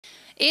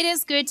It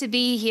is good to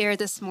be here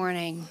this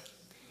morning.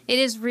 It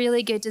is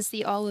really good to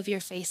see all of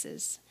your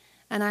faces.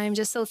 And I am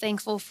just so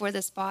thankful for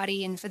this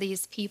body and for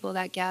these people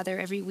that gather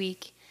every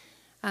week.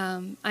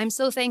 I'm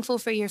so thankful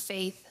for your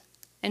faith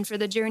and for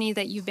the journey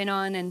that you've been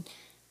on and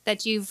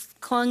that you've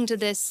clung to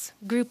this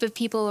group of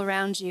people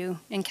around you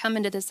and come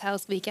into this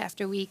house week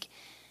after week.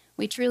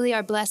 We truly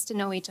are blessed to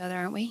know each other,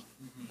 aren't we?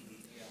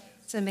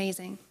 It's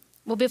amazing.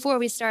 Well, before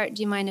we start,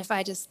 do you mind if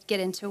I just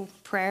get into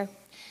prayer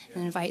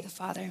and invite the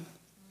Father?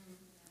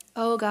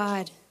 Oh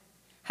God,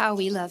 how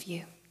we love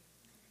you.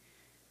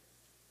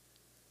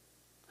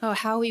 Oh,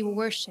 how we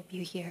worship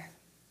you here.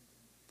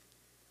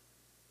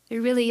 There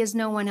really is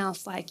no one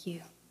else like you.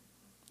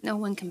 No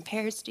one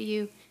compares to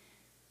you.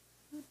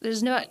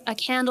 There's not a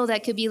candle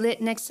that could be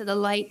lit next to the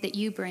light that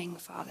you bring,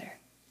 Father.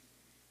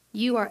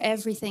 You are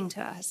everything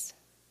to us.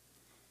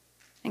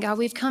 And God,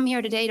 we've come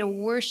here today to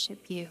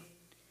worship you,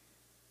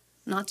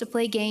 not to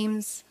play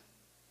games,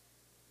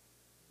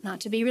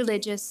 not to be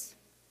religious.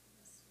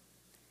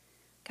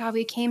 God,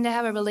 we came to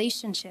have a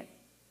relationship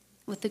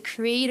with the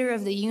creator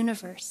of the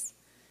universe,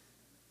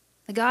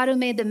 the God who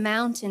made the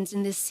mountains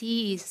and the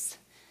seas,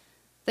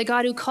 the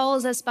God who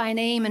calls us by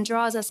name and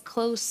draws us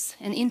close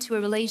and into a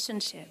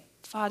relationship.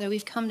 Father,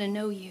 we've come to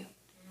know you.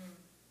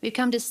 We've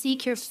come to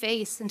seek your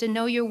face and to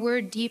know your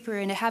word deeper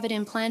and to have it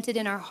implanted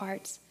in our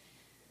hearts,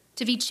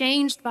 to be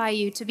changed by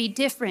you, to be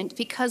different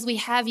because we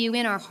have you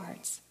in our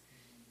hearts.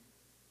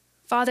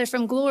 Father,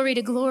 from glory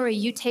to glory,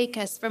 you take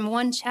us from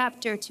one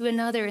chapter to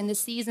another in the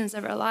seasons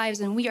of our lives,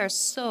 and we are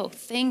so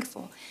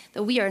thankful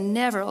that we are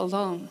never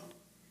alone.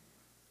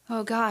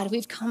 Oh God,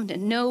 we've come to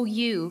know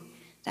you,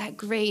 that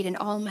great and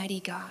almighty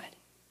God.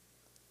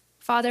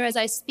 Father, as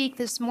I speak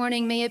this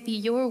morning, may it be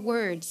your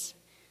words.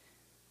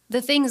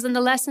 The things and the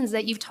lessons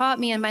that you've taught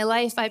me in my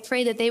life, I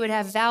pray that they would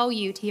have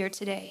value here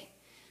today.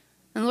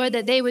 And Lord,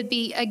 that they would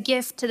be a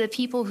gift to the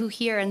people who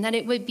hear, and that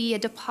it would be a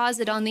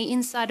deposit on the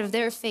inside of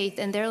their faith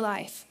and their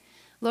life.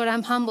 Lord,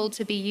 I'm humbled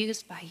to be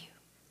used by you.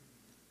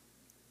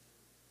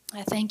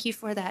 I thank you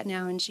for that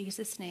now in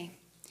Jesus' name.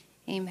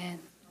 Amen.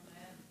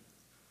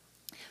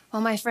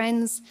 Well, my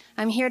friends,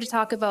 I'm here to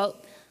talk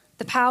about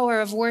the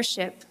power of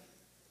worship.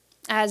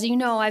 As you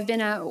know, I've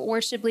been a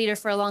worship leader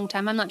for a long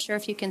time. I'm not sure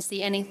if you can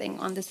see anything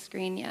on the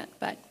screen yet,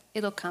 but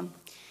it'll come.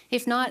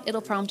 If not,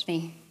 it'll prompt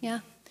me, yeah?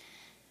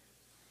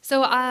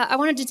 So I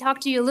wanted to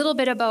talk to you a little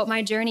bit about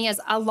my journey, as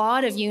a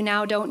lot of you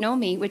now don't know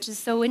me, which is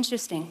so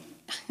interesting.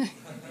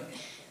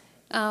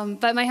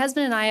 But my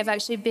husband and I have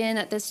actually been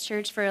at this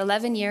church for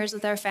 11 years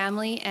with our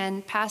family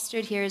and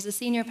pastored here as the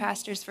senior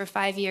pastors for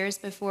 5 years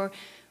before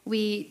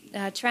we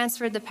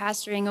transferred the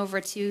pastoring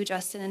over to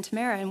Justin and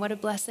Tamara, and what a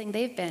blessing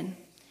they've been.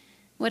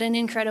 What an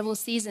incredible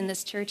season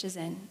this church is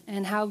in,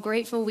 and how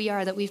grateful we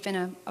are that we've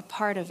been a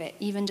part of it,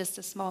 even just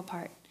a small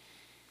part.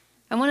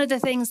 And one of the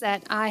things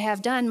that I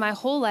have done my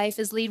whole life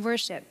is lead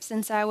worship.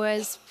 Since I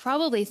was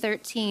probably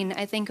 13,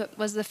 I think it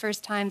was the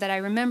first time that I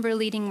remember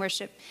leading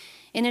worship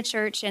in a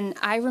church, and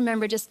I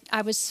remember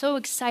I was so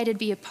excited to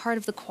be a part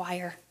of the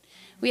choir.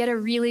 We had a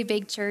really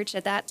big church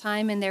at that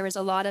time, and there was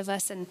a lot of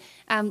us, and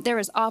there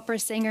was opera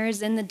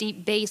singers and the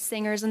deep bass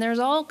singers, and there was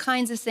all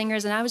kinds of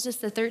singers, and I was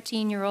just a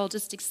 13-year-old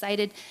just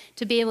excited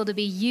to be able to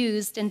be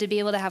used and to be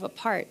able to have a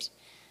part.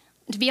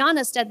 To be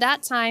honest, at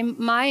that time,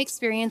 my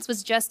experience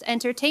was just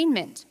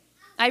entertainment.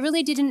 I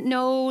really didn't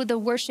know the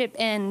worship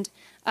end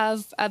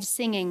of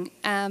singing.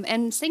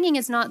 And singing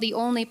is not the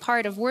only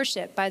part of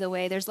worship, by the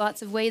way. There's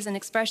lots of ways and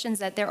expressions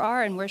that there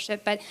are in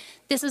worship, but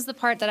this is the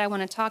part that I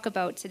want to talk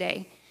about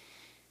today.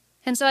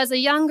 And so as a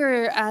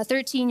younger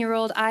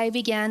 13-year-old, I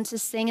began to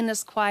sing in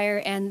this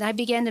choir, and I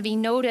began to be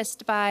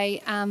noticed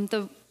by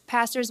the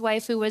pastor's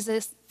wife, who was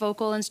a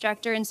vocal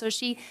instructor. And so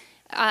she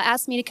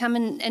asked me to come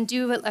and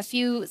do a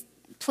few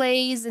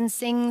plays and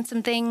sing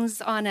some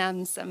things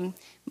on some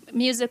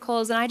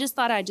musicals. And I just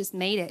thought I just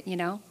made it,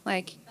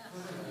 like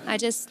I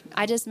just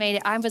made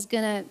it. I was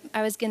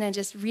gonna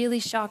just really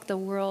shock the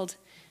world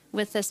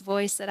with this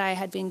voice that I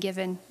had been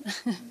given.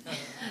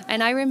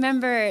 And I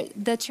remember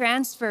the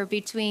transfer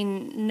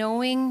between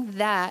knowing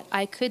that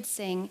I could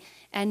sing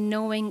and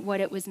knowing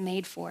what it was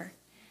made for.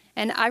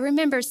 And I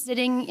remember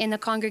sitting in a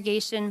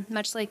congregation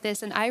much like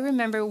this, and I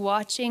remember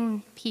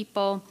watching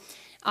people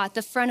at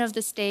the front of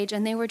the stage,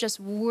 and they were just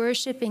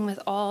worshiping with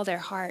all their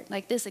heart,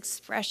 like this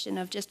expression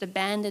of just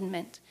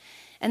abandonment.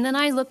 And then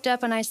I looked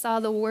up and I saw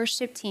the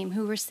worship team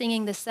who were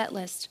singing the set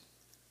list.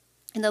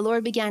 And the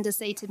Lord began to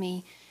say to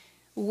me,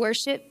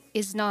 worship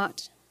is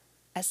not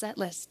a set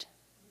list.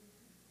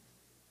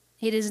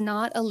 It is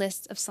not a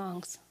list of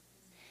songs.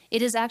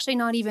 It is actually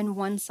not even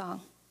one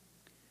song.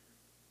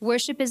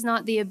 Worship is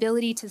not the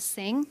ability to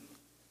sing.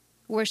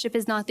 Worship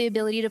is not the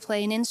ability to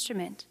play an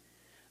instrument.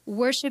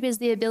 Worship is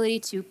the ability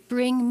to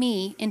bring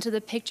me into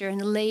the picture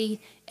and lay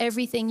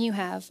everything you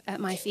have at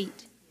my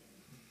feet.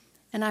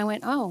 And I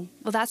went, oh,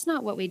 well, that's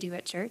not what we do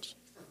at church.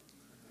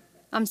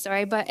 I'm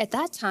sorry, but at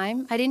that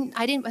time,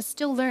 I was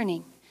still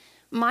learning.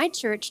 My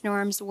church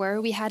norms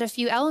were we had a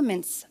few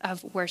elements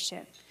of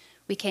worship.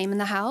 We came in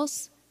the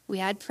house, we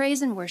had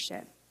praise and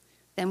worship.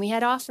 Then we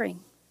had offering.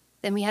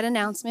 Then we had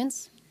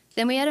announcements.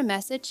 Then we had a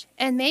message,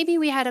 and maybe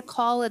we had a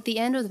call at the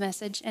end of the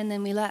message, and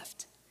then we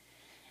left.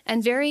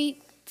 And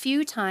very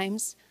few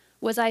times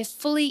was I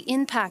fully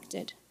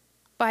impacted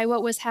by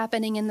what was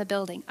happening in the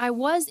building. I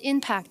was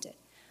impacted,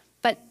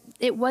 but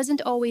it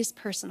wasn't always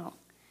personal.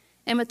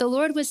 And what the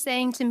Lord was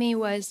saying to me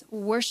was,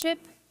 worship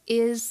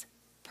is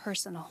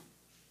personal.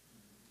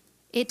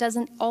 It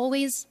doesn't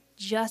always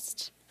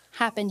just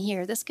happen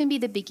here. This can be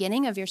the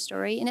beginning of your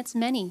story, and it's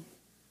many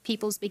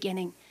people's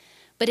beginning.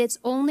 But it's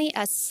only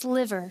a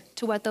sliver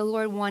to what the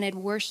Lord wanted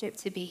worship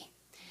to be.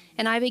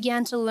 And I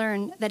began to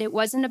learn that it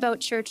wasn't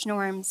about church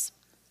norms.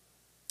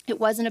 It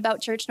wasn't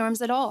about church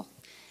norms at all.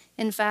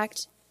 In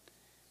fact,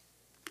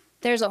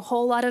 there's a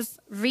whole lot of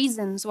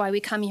reasons why we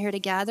come here to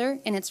gather,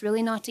 and it's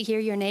really not to hear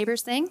your neighbor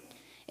sing.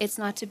 It's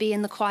not to be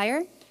in the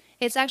choir.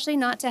 It's actually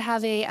not to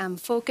have a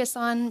focus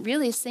on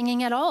really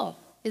singing at all.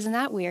 Isn't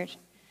that weird?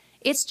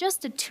 It's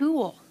just a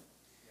tool.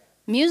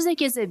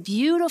 Music is a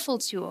beautiful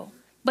tool,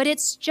 but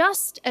it's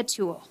just a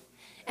tool.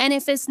 And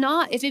if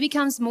it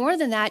becomes more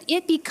than that,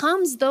 it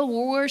becomes the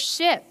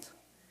worship.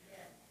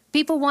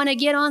 People want to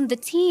get on the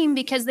team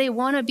because they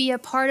want to be a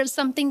part of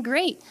something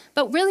great.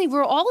 But really,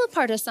 we're all a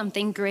part of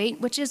something great,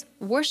 which is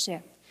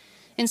worship.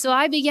 And so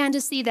I began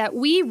to see that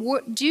we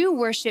do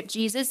worship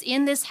Jesus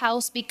in this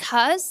house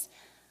because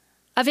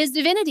of his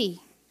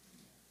divinity.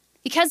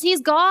 Because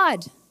he's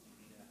God.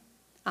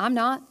 I'm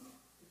not.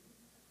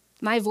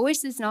 My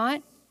voice is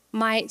not.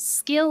 My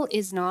skill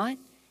is not.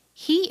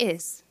 He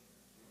is.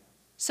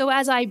 So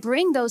as I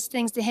bring those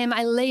things to him,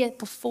 I lay it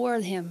before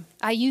him.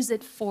 I use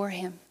it for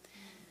him.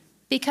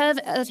 Because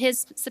of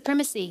his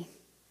supremacy.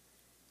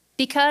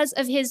 Because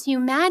of his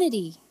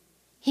humanity.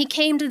 He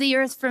came to the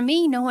earth for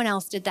me. No one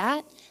else did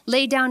that.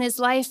 Laid down his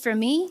life for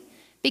me.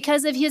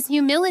 Because of his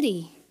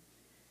humility.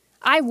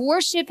 I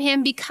worship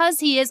him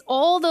because he is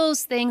all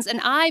those things, and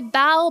I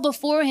bow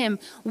before him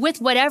with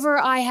whatever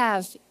I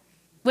have,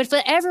 with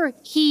whatever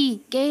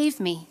he gave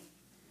me.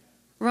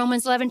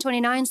 Romans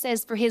 11:29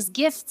 says, for his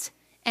gift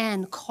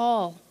and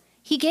call.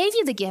 He gave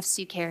you the gifts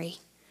you carry,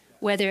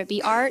 whether it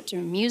be art or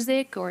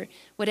music or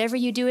whatever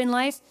you do in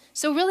life.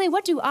 So really,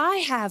 what do I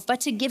have but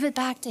to give it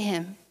back to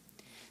him?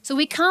 So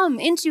we come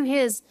into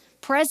his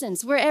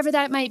presence, wherever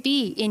that might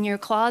be, in your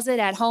closet,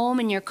 at home,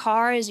 in your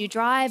car, as you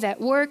drive, at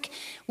work,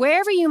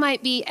 wherever you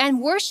might be.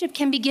 And worship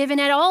can be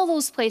given at all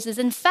those places.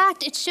 In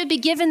fact, it should be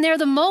given there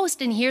the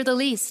most and here the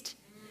least.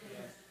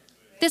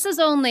 This is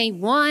only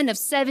one of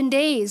 7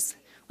 days.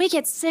 We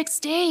get 6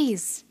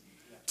 days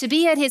to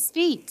be at his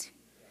feet.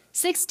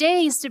 6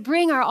 days to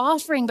bring our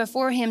offering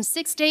before him.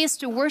 6 days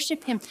to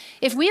worship him.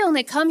 If we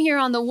only come here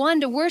on the one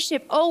to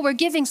worship, we're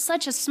giving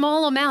such a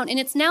small amount. And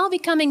it's now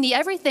becoming the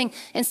everything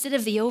instead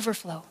of the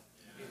overflow.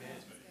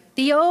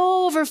 The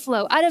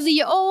overflow. Out of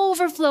the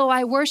overflow,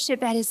 I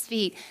worship at his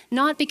feet.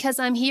 Not because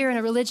I'm here in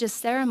a religious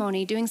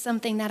ceremony doing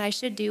something that I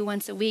should do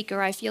once a week,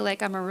 or I feel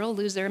like I'm a real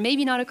loser, or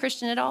maybe not a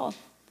Christian at all.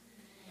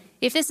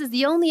 If this is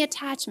the only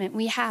attachment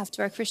we have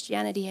to our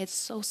Christianity, it's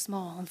so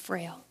small and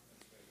frail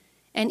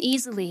and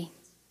easily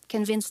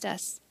convinced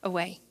us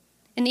away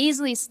and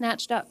easily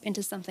snatched up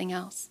into something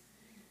else.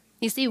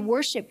 You see,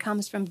 worship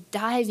comes from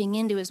diving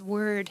into his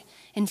word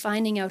and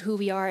finding out who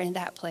we are in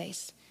that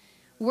place.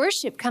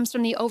 Worship comes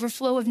from the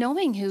overflow of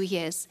knowing who he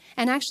is.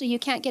 And actually, you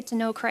can't get to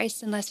know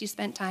Christ unless you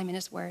spent time in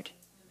his word.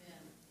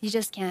 You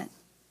just can't.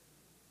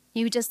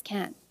 You just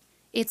can't.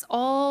 It's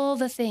all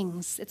the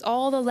things. It's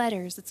all the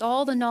letters. It's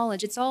all the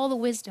knowledge. It's all the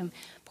wisdom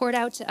poured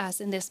out to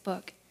us in this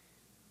book.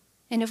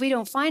 And if we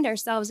don't find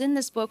ourselves in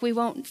this book, we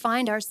won't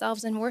find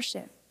ourselves in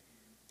worship.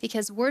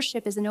 Because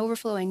worship is an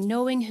overflowing,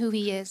 knowing who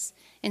he is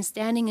and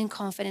standing in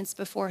confidence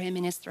before him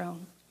in his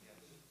throne.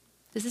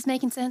 Is this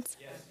making sense?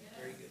 Yes.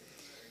 Very good.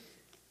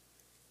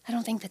 I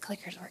don't think the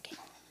clicker's working.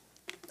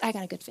 I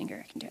got a good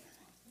finger. I can do it.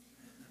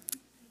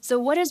 So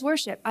what is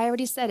worship? I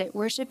already said it.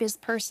 Worship is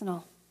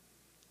personal.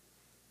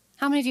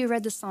 How many of you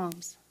read the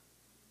Psalms?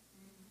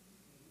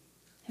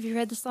 Have you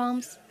read the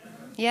Psalms?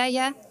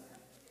 Yeah?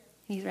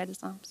 He's read the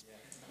Psalms.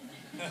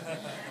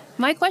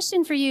 My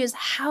question for you is,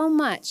 how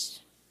much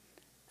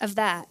of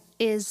that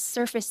is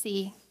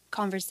surfacey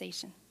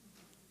conversation?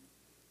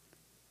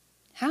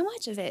 How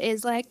much of it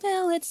is like,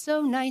 well, it's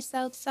so nice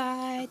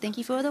outside. Thank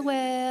you for the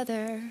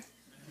weather.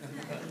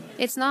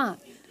 It's not.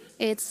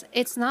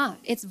 It's not.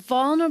 It's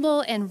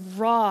vulnerable and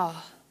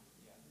raw.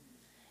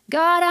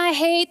 God, I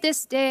hate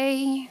this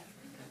day.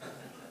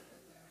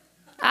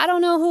 I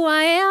don't know who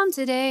I am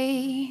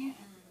today.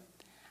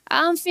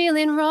 I'm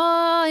feeling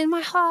raw in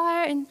my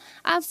heart and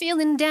I'm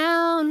feeling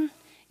down.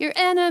 Your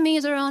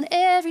enemies are on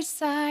every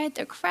side.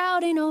 They're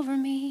crowding over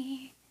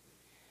me.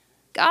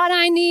 God,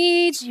 I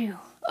need you.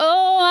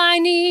 Oh, I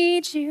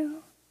need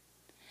you.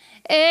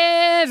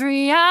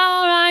 Every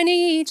hour I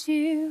need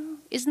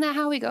you. Isn't that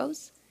how he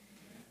goes?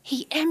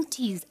 He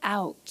empties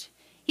out.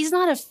 He's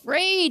not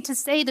afraid to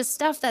say the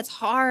stuff that's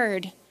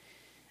hard.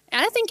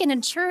 And I think in a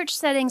church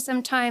setting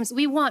sometimes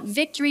we want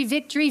victory,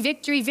 victory,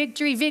 victory,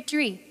 victory,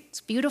 victory.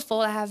 It's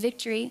beautiful to have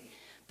victory,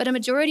 but a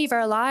majority of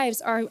our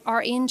lives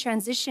are in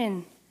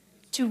transition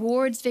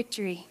towards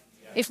victory.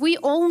 If we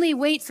only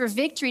wait for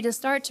victory to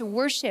start to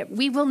worship,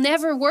 we will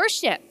never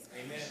worship.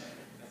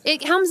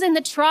 It comes in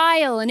the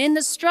trial and in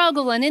the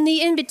struggle and in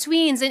the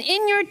in-betweens and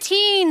in your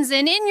teens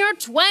and in your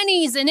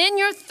 20s and in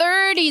your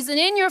 30s and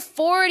in your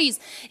 40s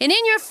and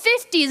in your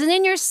 50s and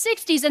in your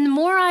 60s. And the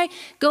more I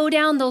go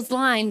down those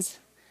lines,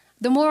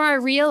 the more I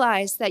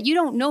realize that you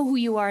don't know who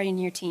you are in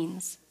your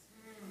teens.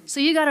 So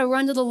you got to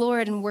run to the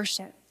Lord and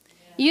worship.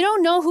 You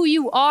don't know who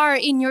you are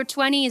in your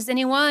 20s.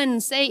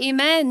 Anyone say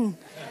amen?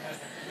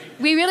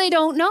 We really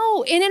don't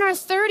know. And in our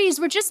 30s,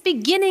 we're just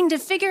beginning to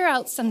figure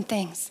out some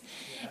things.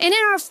 And in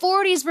our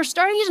 40s, we're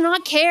starting to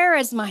not care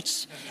as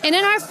much. And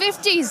in our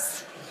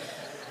 50s,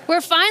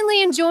 we're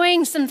finally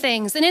enjoying some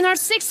things. And in our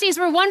 60s,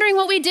 we're wondering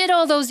what we did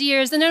all those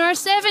years. And in our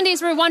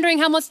 70s, we're wondering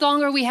how much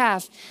longer we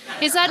have.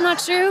 Is that not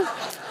true?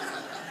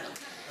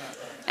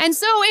 And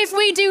so if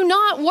we do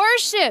not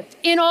worship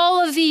in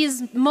all of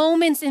these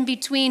moments in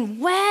between,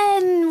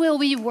 when will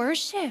we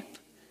worship?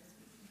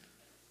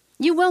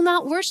 You will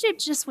not worship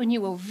just when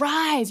you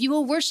arrive. You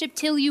will worship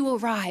till you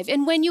arrive.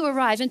 And when you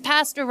arrive, and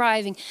past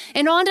arriving,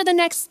 and on to the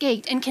next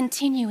gate, and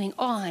continuing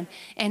on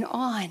and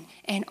on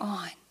and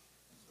on.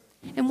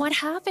 And what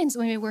happens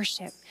when we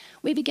worship?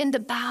 We begin to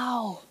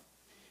bow.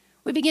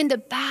 We begin to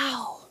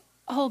bow.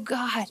 Oh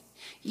God,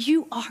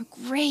 you are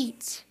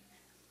great.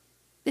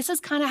 This is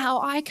kind of how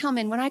I come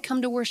in when I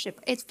come to worship.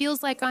 It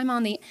feels like I'm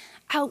on the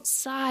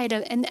outside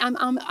of, and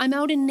I'm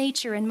out in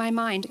nature in my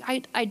mind.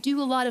 I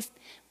do a lot of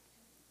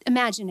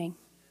imagining.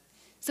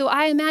 So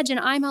I imagine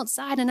I'm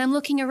outside and I'm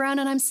looking around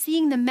and I'm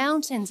seeing the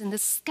mountains and the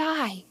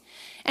sky.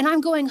 And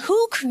I'm going,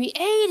 who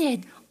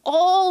created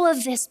all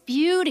of this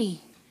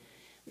beauty?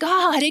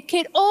 God, it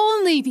could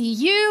only be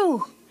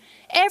you.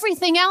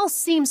 Everything else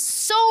seems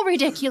so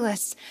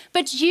ridiculous.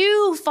 But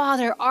you,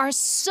 Father, are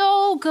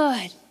so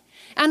good.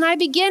 And I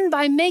begin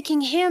by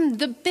making him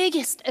the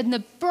biggest and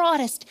the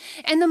broadest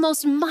and the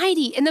most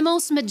mighty and the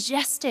most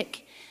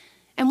majestic.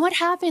 And what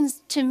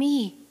happens to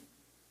me?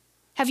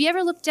 Have you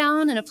ever looked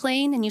down in a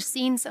plane and you've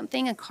seen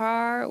something, a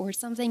car or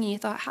something, and you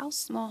thought, how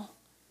small?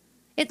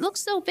 It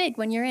looks so big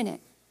when you're in it,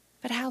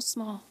 but how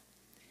small?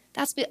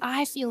 That's what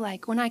I feel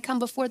like when I come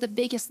before the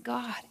biggest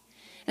God.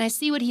 And I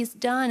see what he's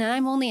done, and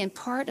I'm only in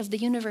part of the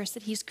universe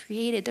that he's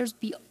created. There's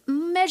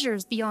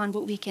measures beyond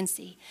what we can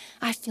see.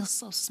 I feel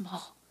so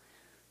small,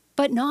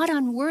 but not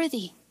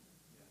unworthy,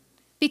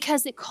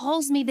 because it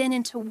calls me then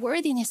into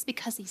worthiness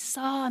because he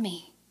saw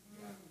me.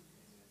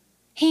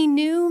 He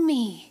knew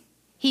me.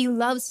 He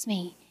loves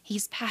me.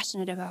 He's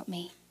passionate about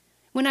me.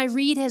 When I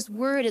read his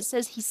word, it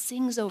says he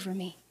sings over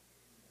me.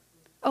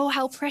 Oh,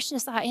 how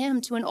precious I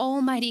am to an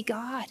almighty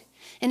God.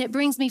 And it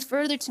brings me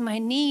further to my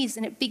knees,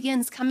 and it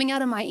begins coming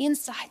out of my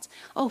insides.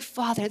 Oh,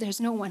 Father,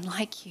 there's no one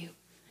like you.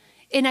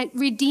 And it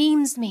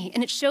redeems me,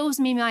 and it shows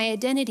me my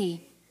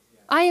identity.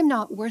 I am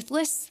not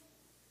worthless.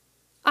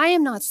 I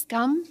am not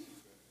scum.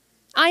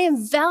 I am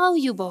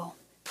valuable,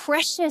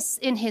 precious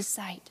in his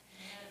sight.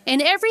 And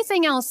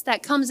everything else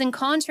that comes in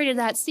contrary to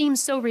that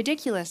seems so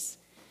ridiculous.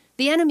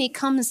 The enemy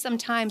comes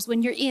sometimes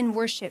when you're in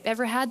worship.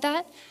 Ever had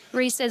that?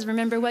 Where he says,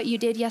 remember what you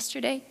did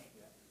yesterday?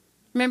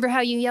 Remember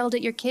how you yelled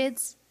at your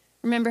kids?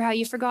 Remember how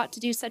you forgot to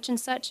do such and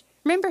such?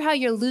 Remember how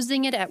you're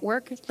losing it at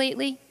work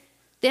lately?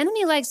 The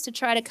enemy likes to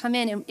try to come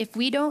in, and if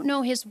we don't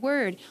know his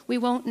word, we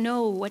won't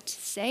know what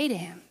to say to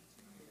him.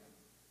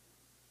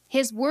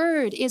 His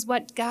word is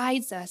what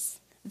guides us.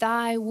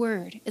 Thy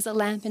word is a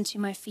lamp unto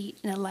my feet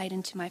and a light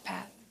unto my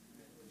path.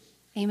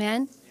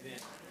 Amen?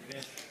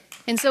 Amen.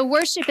 And so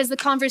worship is the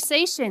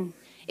conversation.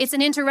 It's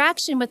an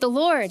interaction with the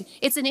Lord.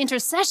 It's an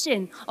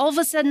intercession. All of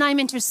a sudden, I'm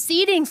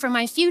interceding for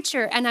my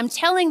future, and I'm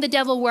telling the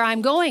devil where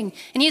I'm going.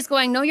 And he's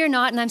going, no, you're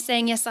not. And I'm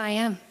saying, yes, I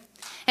am.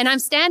 And I'm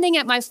standing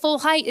at my full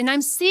height, and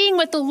I'm seeing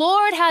what the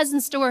Lord has in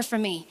store for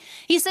me.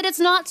 He said, it's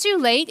not too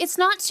late. It's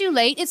not too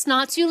late. It's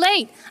not too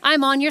late.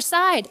 I'm on your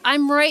side.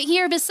 I'm right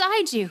here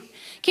beside you.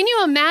 Can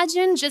you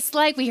imagine, just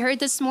like we heard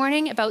this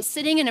morning about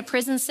sitting in a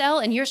prison cell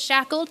and you're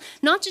shackled,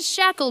 not just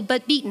shackled,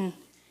 but beaten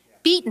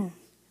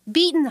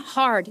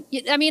hard.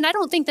 I mean, I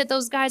don't think that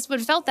those guys would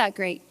have felt that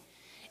great.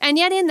 And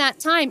yet in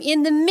that time,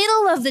 in the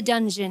middle of the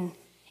dungeon,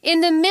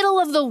 in the middle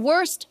of the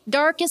worst,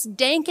 darkest,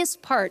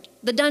 dankest part,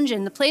 the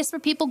dungeon, the place where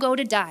people go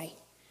to die,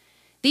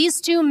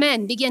 these two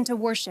men begin to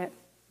worship.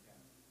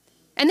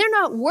 And they're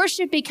not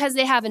worshiping because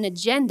they have an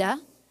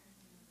agenda.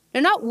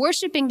 They're not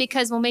worshiping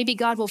because, well, maybe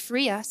God will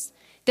free us.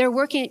 They're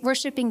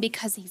worshiping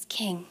because he's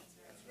king,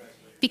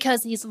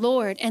 because he's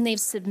Lord, and they've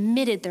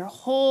submitted their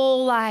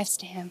whole lives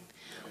to him.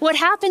 What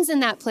happens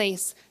in that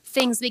place?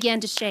 Things begin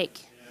to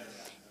shake.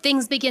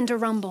 Things begin to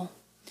rumble.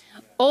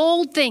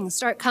 Old things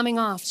start coming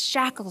off.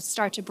 Shackles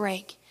start to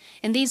break.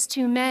 And these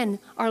two men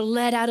are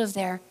led out of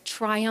there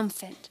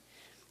triumphant.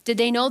 Did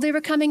they know they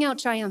were coming out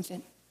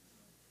triumphant?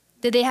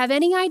 Did they have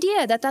any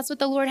idea that that's what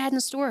the Lord had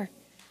in store?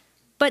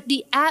 But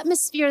the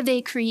atmosphere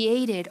they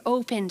created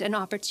opened an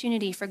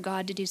opportunity for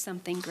God to do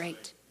something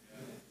great.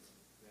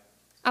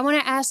 I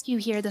want to ask you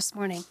here this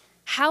morning,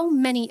 how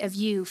many of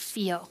you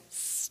feel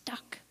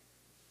stuck?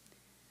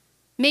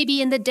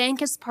 Maybe in the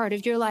dankest part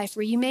of your life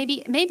where you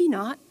maybe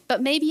not,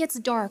 but maybe it's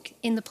dark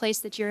in the place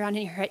that you're on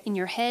in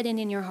your head and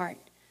in your heart.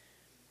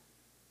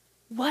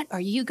 What are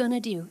you going to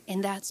do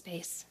in that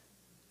space?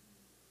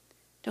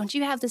 Don't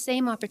you have the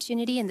same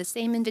opportunity and the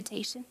same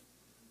invitation?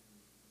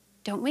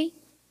 Don't we?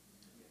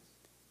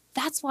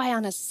 That's why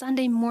on a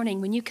Sunday morning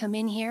when you come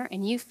in here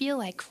and you feel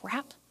like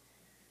crap,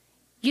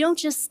 you don't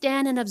just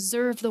stand and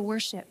observe the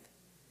worship.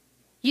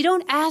 You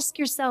don't ask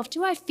yourself,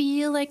 do I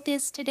feel like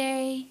this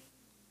today?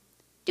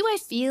 Do I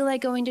feel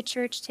like going to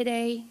church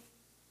today?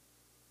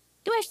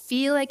 Do I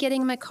feel like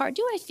getting in my car?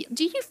 Do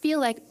you feel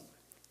like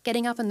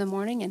getting up in the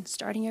morning and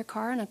starting your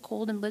car on a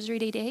cold and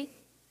blizzardy day?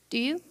 Do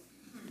you?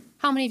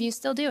 How many of you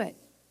still do it?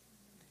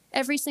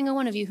 Every single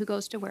one of you who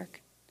goes to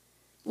work.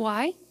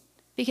 Why?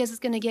 Because it's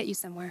going to get you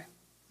somewhere.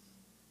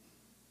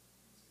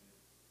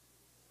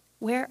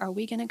 Where are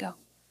we going to go?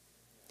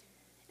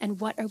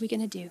 And what are we going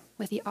to do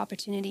with the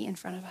opportunity in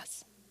front of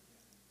us?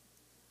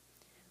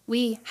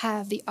 We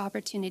have the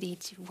opportunity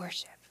to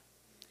worship.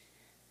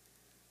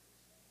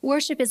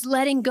 Worship is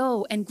letting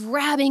go and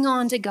grabbing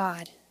onto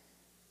God.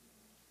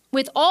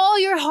 With all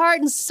your heart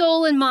and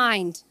soul and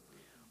mind,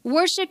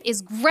 worship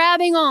is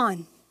grabbing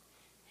on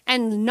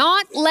and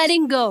not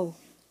letting go.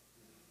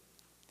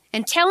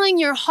 And telling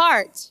your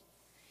heart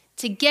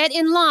to get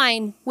in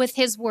line with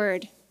his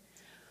word.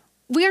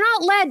 We're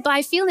not led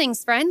by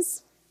feelings,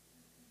 friends.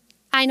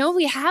 I know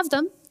we have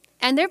them,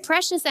 and they're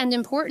precious and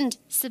important,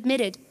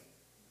 submitted.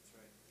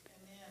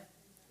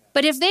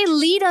 But if they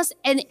lead us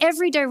in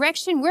every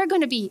direction, we're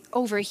going to be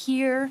over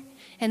here,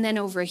 and then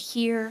over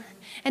here,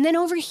 and then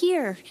over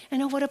here.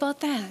 And oh, what about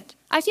that?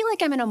 I feel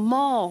like I'm in a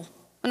mall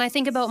when I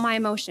think about my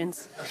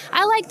emotions.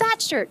 I like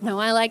that shirt. No,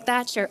 I like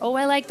that shirt. Oh,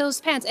 I like those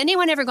pants.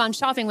 Anyone ever gone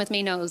shopping with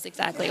me knows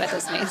exactly what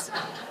this means.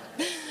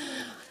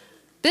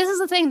 This is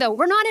the thing, though.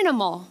 We're not in a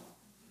mall.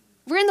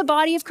 We're in the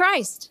body of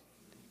Christ.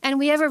 And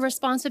we have a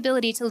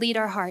responsibility to lead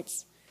our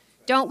hearts.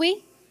 Don't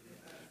we?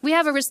 We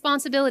have a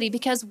responsibility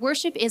because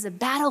worship is a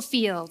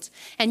battlefield.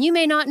 And you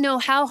may not know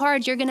how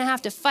hard you're going to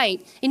have to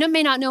fight. You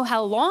may not know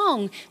how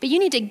long, but you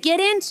need to get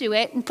into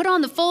it and put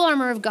on the full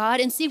armor of God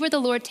and see where the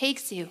Lord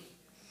takes you.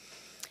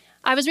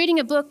 I was reading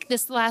a book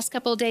this last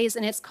couple of days,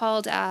 and it's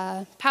called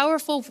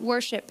Powerful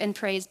Worship and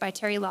Praise by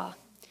Terry Law.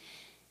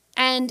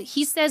 And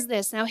he says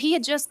this. Now, he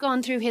had just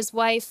gone through his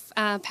wife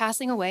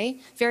passing away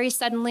very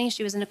suddenly.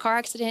 She was in a car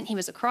accident. He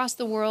was across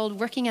the world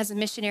working as a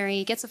missionary.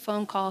 He gets a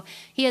phone call.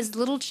 He has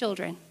little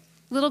children,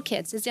 little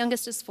kids. His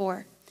youngest is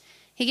 4.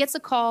 He gets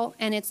a call,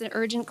 and it's an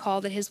urgent call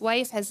that his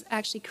wife has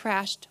actually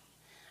crashed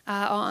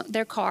on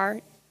their car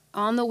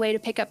on the way to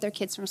pick up their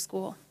kids from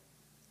school.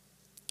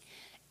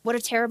 What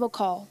a terrible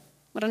call.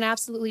 What an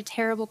absolutely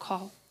terrible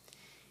call.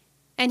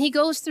 And he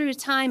goes through a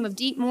time of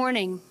deep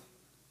mourning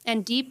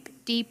and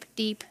deep, deep,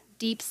 deep,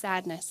 deep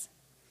sadness.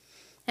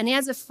 And he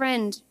has a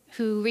friend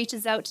who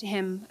reaches out to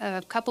him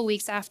a couple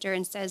weeks after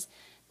and says,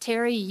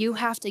 Terry, you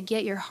have to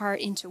get your heart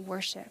into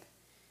worship.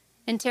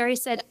 And Terry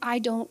said, I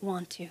don't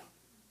want to.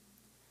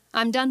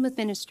 I'm done with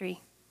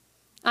ministry.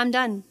 I'm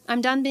done.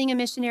 I'm done being a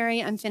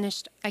missionary. I'm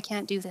finished. I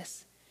can't do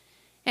this.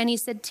 And he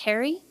said,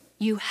 Terry,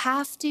 you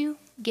have to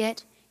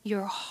get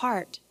your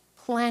heart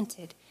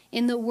planted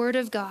in the Word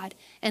of God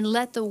and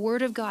let the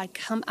Word of God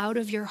come out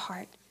of your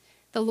heart.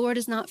 The Lord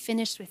is not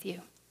finished with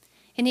you.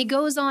 And he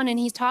goes on and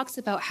he talks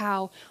about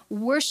how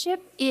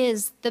worship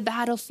is the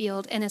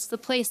battlefield, and it's the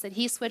place that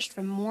he switched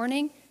from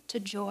mourning to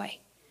joy,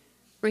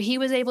 where he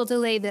was able to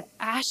lay the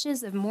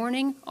ashes of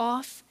mourning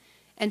off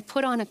and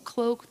put on a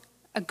cloak,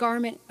 a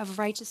garment of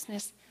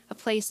righteousness, a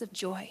place of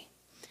joy.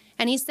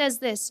 And he says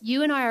this,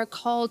 you and I are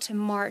called to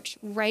march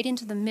right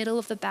into the middle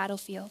of the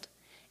battlefield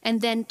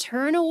and then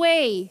turn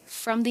away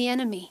from the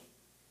enemy.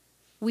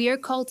 We are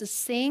called to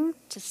sing,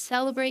 to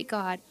celebrate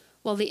God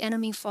while the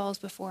enemy falls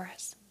before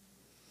us.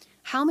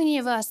 How many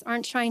of us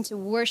aren't trying to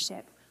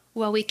worship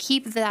while we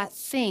keep that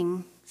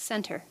thing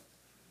center?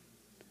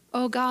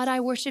 Oh God, I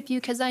worship you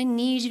because I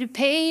need you to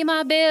pay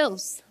my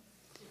bills.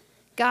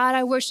 God,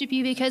 I worship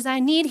you because I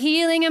need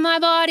healing in my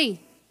body.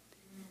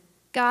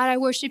 God, I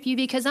worship you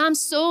because I'm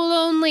so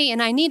lonely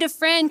and I need a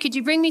friend. Could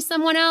you bring me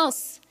someone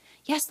else?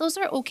 Yes, those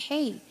are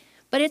okay.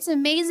 But it's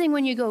amazing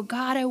when you go,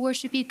 God, I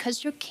worship you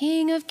because you're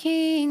King of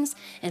Kings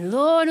and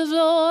Lord of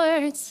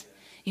Lords.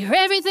 You're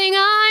everything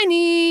I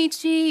need,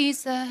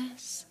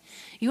 Jesus.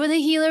 You're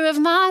the healer of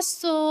my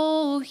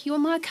soul. You're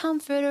my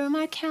comforter,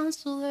 my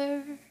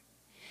counselor.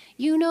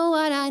 You know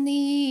what I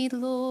need,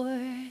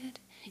 Lord.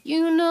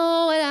 You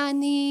know what I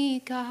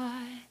need,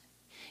 God.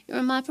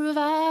 You're my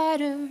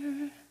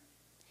provider.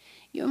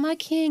 You're my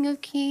King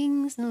of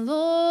Kings and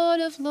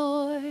Lord of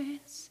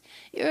Lords.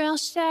 You're El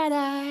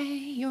Shaddai.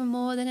 You're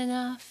more than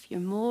enough. You're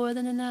more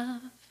than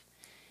enough.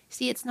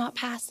 See, it's not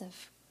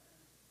passive.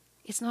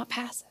 It's not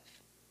passive.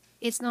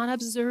 It's not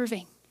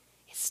observing.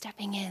 It's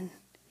stepping in.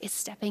 It's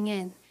stepping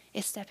in.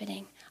 It's stepping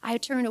in. I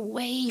turn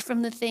away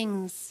from the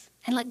things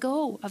and let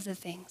go of the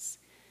things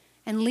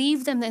and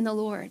leave them in the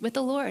Lord, with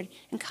the Lord,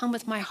 and come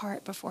with my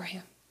heart before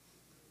him.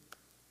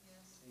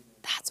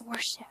 That's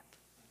worship.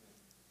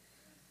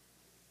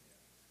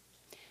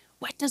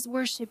 What does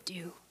worship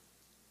do?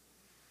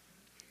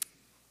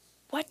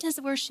 What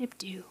does worship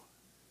do?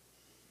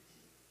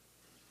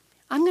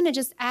 I'm going to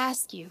just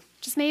ask you,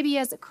 just maybe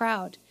as a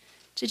crowd,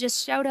 to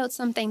just shout out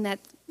something that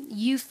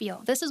you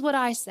feel. This is what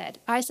I said.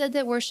 I said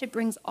that worship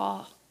brings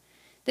awe,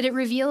 that it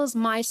reveals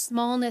my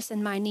smallness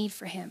and my need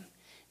for him,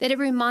 that it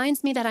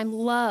reminds me that I'm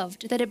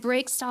loved, that it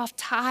breaks off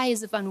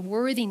ties of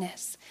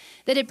unworthiness,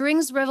 that it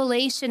brings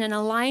revelation and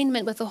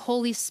alignment with the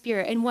Holy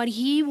Spirit and what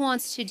he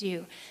wants to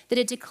do, that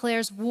it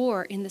declares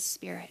war in the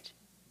Spirit.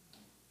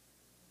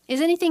 Is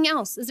there anything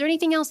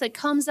else that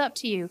comes up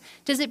to you?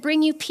 Does it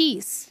bring you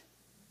peace?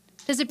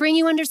 Does it bring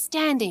you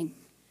understanding?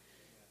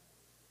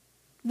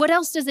 What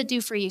else does it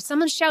do for you?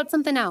 Someone shout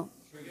something out.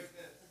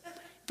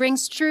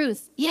 Brings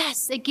truth.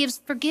 Yes, it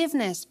gives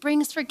forgiveness,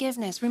 brings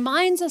forgiveness,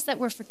 reminds us that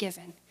we're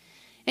forgiven.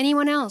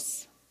 Anyone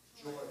else?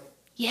 Joy.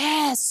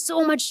 Yes,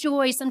 so much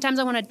joy. Sometimes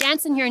I want to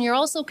dance in here and you're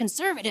all so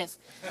conservative.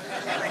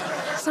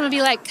 Someone will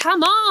be like,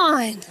 come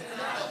on,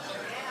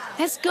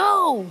 let's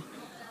go.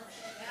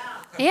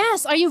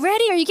 Yes, are you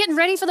ready? Are you getting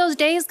ready for those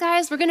days,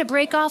 guys? We're going to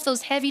break off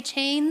those heavy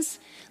chains,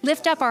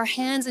 lift up our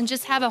hands, and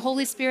just have a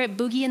Holy Spirit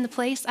boogie in the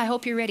place. I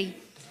hope you're ready.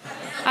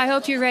 I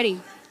hope you're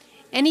ready.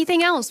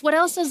 Anything else? What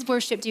else does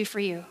worship do for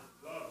you?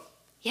 Love.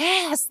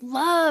 Yes,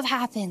 love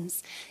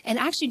happens. And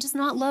actually just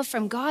not love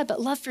from God, but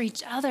love for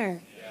each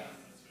other. Yeah,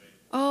 that's right.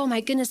 Oh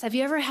my goodness, have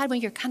you ever had when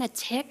you're kind of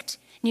ticked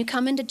and you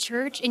come into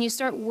church and you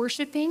start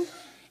worshiping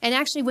and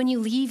actually when you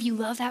leave, you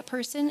love that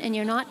person and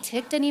you're not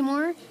ticked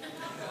anymore?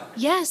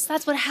 Yes,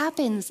 that's what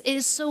happens. It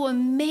is so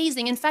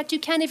amazing. In fact, you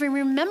can't even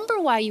remember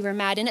why you were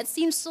mad and it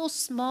seems so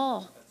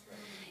small.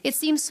 It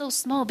seems so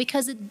small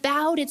because it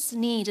bowed its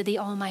knee to the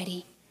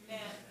Almighty.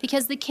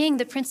 Because the King,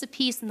 the Prince of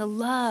Peace, and the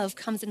love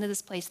comes into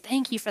this place.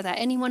 Thank you for that.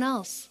 Anyone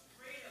else?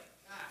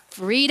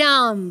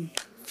 Freedom.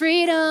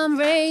 Freedom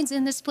reigns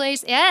in this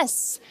place.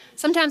 Yes.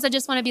 Sometimes I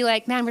just want to be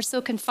like, man, we're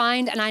so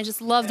confined, and I just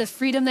love the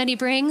freedom that he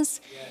brings.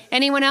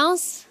 Anyone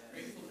else?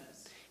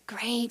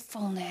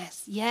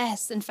 Gratefulness.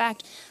 Yes. In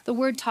fact, the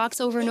word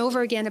talks over and over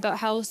again about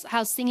how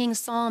singing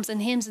psalms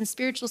and hymns and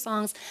spiritual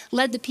songs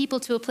led the people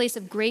to a place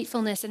of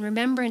gratefulness and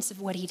remembrance of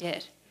what he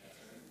did.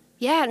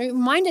 Yeah, it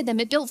reminded them.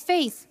 It built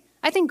faith.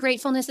 I think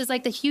gratefulness is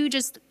like the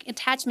hugest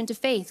attachment to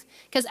faith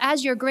because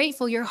as you're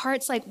grateful, your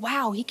heart's like,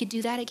 wow, he could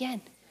do that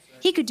again.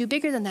 He could do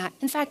bigger than that.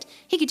 In fact,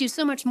 he could do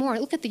so much more.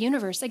 Look at the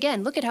universe.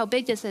 Again, look at how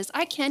big this is.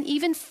 I can't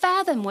even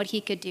fathom what he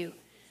could do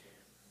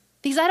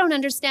because I don't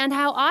understand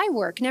how I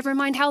work, never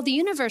mind how the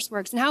universe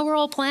works and how we're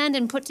all planned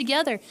and put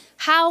together.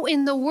 How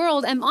in the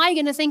world am I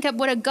going to think of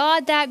what a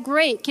God that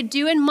great could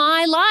do in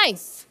my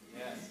life?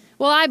 Yes.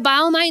 Well, I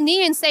bow my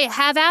knee and say,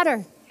 have at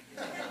her.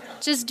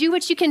 Just do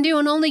what you can do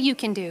and only you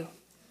can do.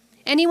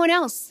 Anyone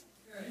else?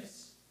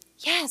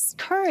 Yes,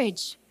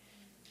 courage.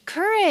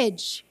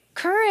 Courage.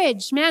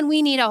 Courage. Man,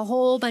 we need a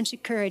whole bunch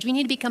of courage. We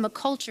need to become a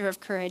culture of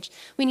courage.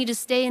 We need to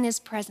stay in his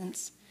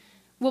presence.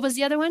 What was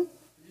the other one?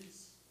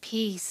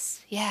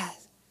 Peace. Yeah.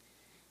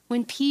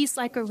 When peace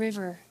like a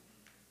river.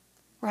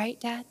 Right,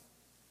 Dad?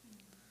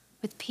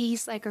 With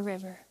peace like a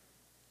river.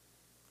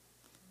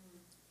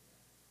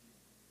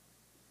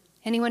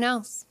 Anyone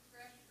else?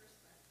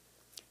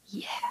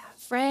 Yeah,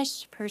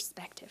 fresh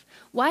perspective.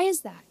 Why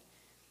is that?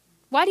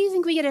 Why do you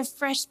think we get a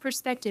fresh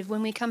perspective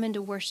when we come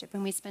into worship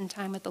and we spend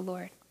time with the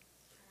Lord?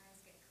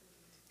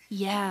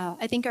 Yeah,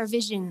 I think our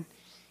vision,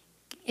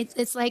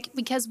 it's like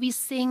because we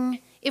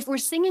sing, if we're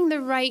singing the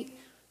right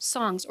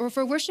songs or if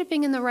we're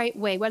worshiping in the right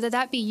way, whether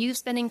that be you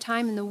spending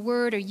time in the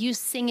Word or you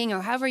singing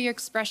or however your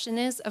expression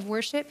is of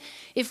worship,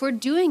 if we're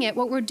doing it,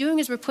 what we're doing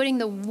is we're putting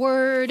the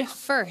Word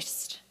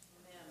first.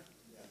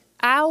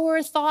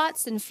 Our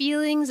thoughts and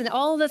feelings and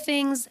all the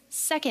things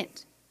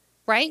second,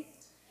 right?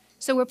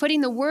 So we're putting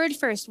the Word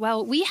first.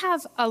 Well, we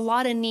have a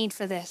lot of need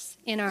for this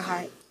in our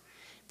heart.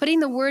 Putting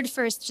the Word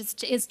first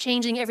just is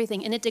changing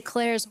everything, and it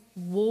declares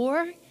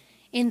war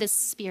in the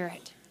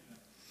Spirit.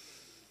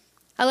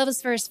 I love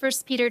this verse. 1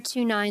 Peter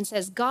 2:9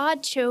 says,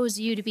 God chose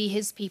you to be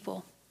his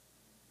people.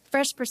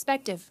 Fresh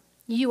perspective.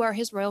 You are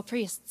his royal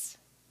priests.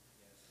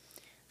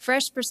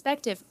 Fresh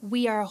perspective.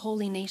 We are a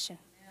holy nation.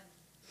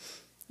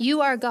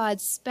 You are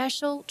God's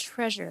special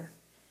treasure.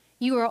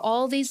 You are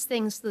all these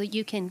things so that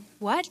you can,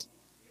 what?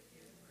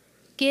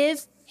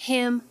 Give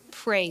him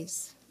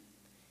praise.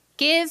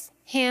 Give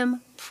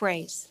him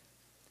praise.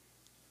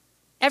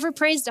 Ever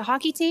praised a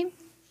hockey team?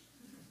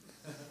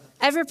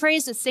 Ever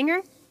praised a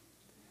singer?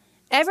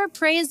 Ever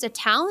praised a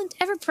talent?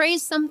 Ever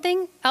praised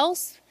something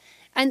else?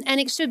 And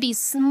it should be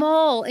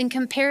small in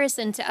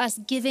comparison to us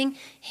giving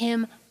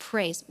him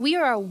praise. We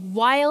are a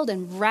wild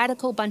and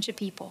radical bunch of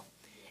people.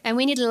 And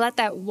we need to let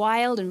that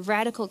wild and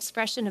radical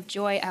expression of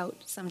joy out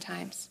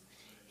sometimes.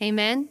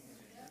 Amen?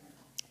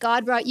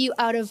 God brought you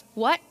out of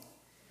what?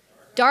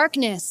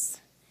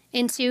 Darkness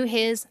into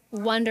his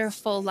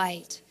wonderful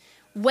light.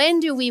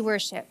 When do we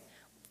worship?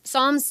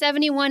 Psalm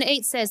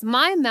 71:8 says,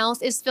 my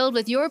mouth is filled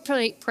with your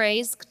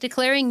praise,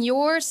 declaring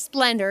your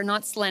splendor,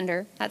 not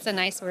slender. That's a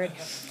nice word.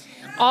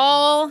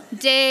 All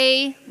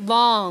day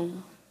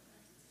long.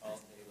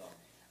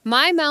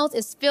 My mouth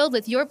is filled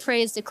with your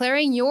praise,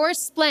 declaring your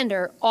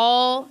splendor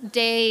all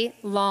day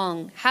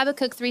long.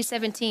 Habakkuk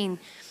 3:17.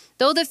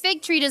 Though the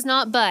fig tree does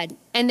not bud,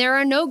 and there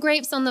are no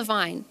grapes on the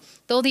vine,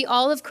 though the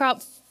olive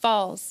crop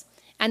falls,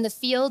 and the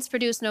fields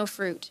produce no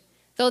fruit,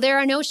 though there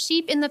are no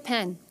sheep in the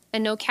pen,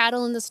 and no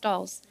cattle in the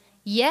stalls,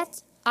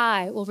 yet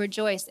I will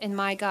rejoice in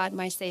my God,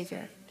 my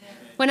Savior.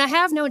 When I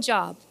have no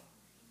job,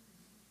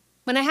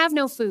 when I have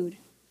no food,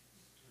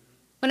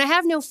 when I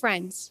have no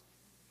friends,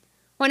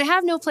 when I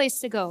have no place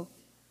to go,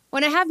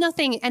 when I have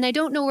nothing and I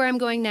don't know where I'm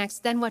going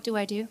next, then what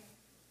do?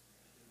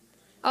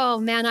 Oh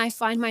man, I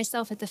find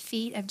myself at the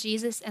feet of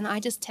Jesus and I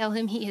just tell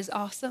him he is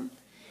awesome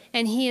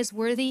and he is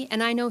worthy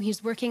and I know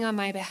he's working on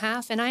my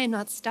behalf and I am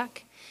not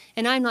stuck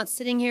and I'm not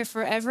sitting here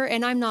forever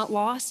and I'm not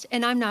lost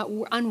and I'm not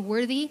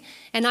unworthy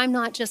and I'm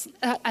not just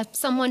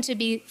someone to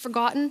be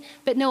forgotten,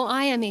 but no,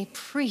 I am a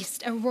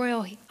priest,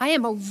 I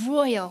am a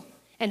royal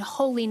and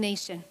holy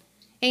nation.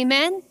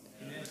 Amen?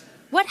 Amen.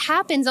 What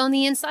happens on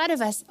the inside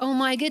of us? Oh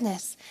my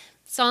goodness.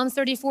 Psalm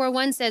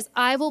 34:1 says,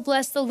 I will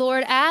bless the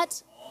Lord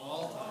at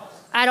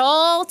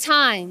all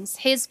times.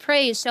 His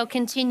praise shall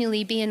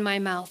continually be in my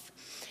mouth.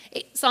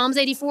 Psalms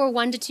 84,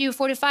 1-2,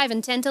 4-5,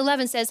 and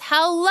 10-11 says,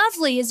 how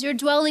lovely is your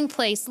dwelling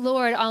place,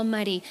 Lord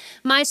Almighty.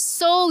 My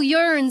soul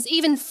yearns,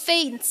 even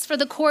faints for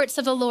the courts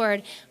of the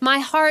Lord. My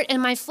heart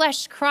and my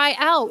flesh cry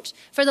out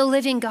for the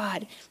living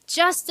God.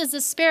 Just as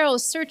the sparrow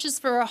searches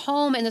for a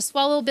home and the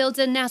swallow builds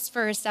a nest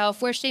for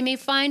herself where she may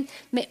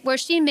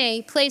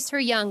place her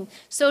young,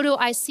 so do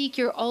I seek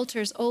your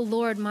altars, O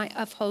Lord, my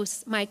of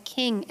hosts, my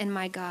King and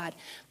my God.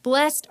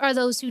 Blessed are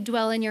those who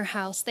dwell in your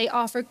house. They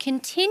offer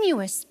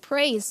continuous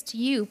praise to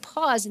you.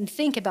 Pause and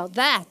think about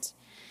that.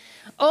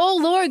 O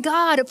Lord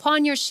God,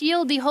 upon your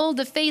shield, behold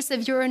the face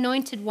of your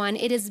anointed one.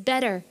 It is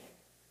better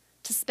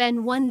to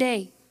spend one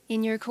day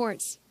in your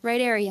courts,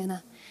 right,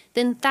 Ariana,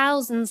 than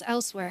thousands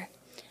elsewhere.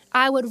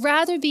 I would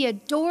rather be a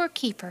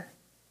doorkeeper,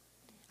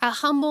 a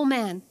humble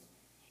man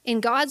in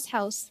God's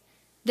house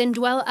than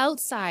dwell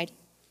outside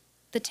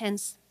the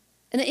tents,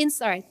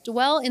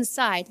 dwell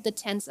inside the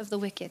tents of the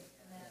wicked.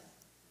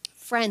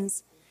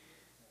 Friends,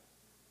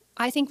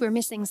 I think we're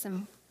missing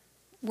some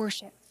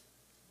worship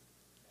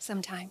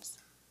sometimes.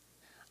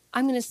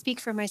 I'm going to speak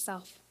for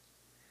myself.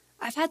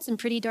 I've had some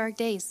pretty dark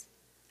days.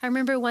 I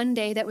remember one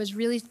day that was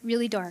really,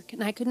 really dark,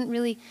 and I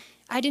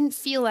didn't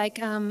feel like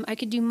I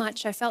could do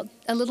much. I felt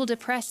a little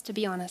depressed, to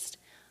be honest,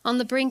 on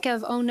the brink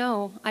of, oh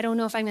no, I don't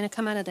know if I'm going to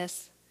come out of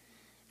this.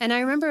 And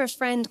I remember a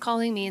friend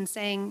calling me and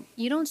saying,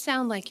 you don't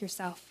sound like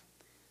yourself.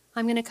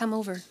 I'm going to come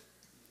over.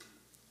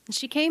 And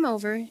she came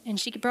over and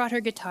she brought her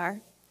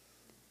guitar.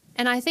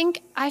 And I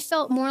think I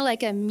felt more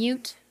like a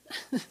mute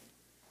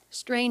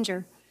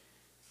stranger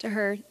to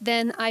her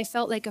than I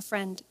felt like a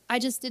friend. I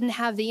just didn't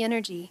have the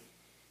energy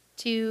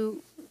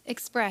to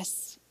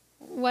express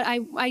what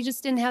I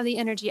just didn't have the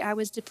energy. I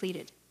was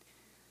depleted.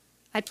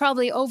 I'd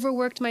probably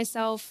overworked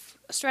myself,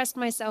 stressed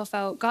myself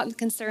out, gotten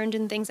concerned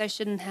in things I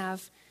shouldn't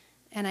have,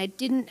 and I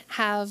didn't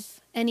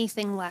have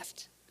anything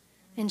left.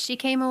 And she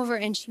came over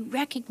and she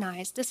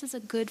recognized, this is a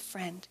good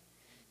friend.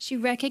 She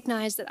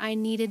recognized that I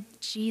needed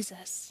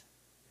Jesus.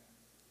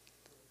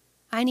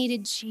 I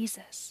needed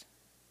Jesus.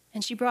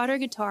 And she brought her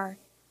guitar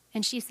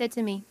and she said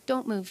to me,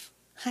 don't move.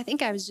 I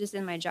think I was just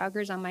in my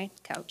joggers on my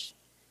couch.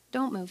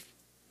 Don't move.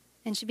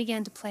 And she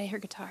began to play her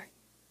guitar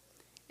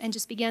and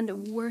just began to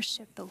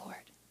worship the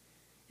Lord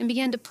and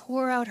began to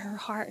pour out her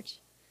heart,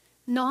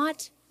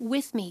 not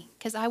with me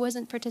because I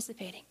wasn't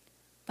participating,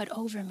 but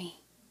over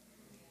me.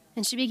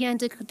 And she began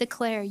to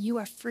declare, you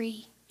are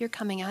free. You're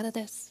coming out of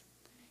this.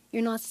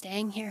 You're not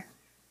staying here.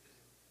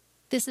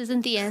 This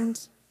isn't the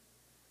end.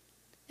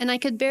 And I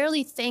could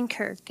barely thank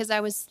her because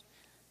I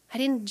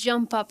didn't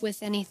jump up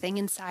with anything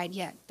inside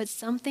yet, but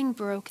something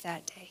broke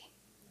that day.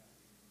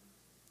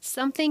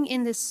 Something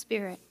in the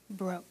spirit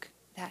broke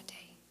that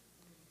day.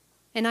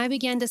 And I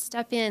began to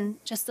step in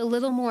just a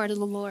little more to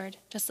the Lord,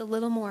 just a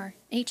little more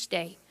each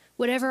day,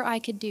 whatever I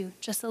could do,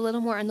 just a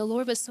little more. And the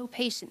Lord was so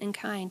patient and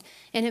kind.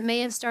 And it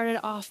may have started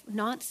off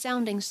not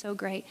sounding so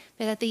great,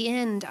 but at the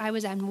end, I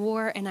was at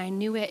war and I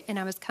knew it and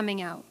I was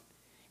coming out.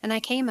 And I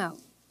came out.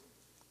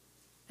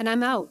 And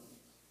I'm out.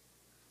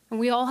 And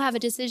we all have a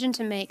decision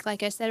to make,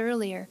 like I said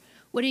earlier.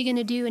 What are you going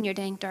to do in your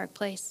dank, dark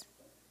place?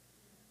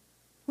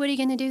 What are you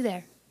going to do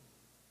there?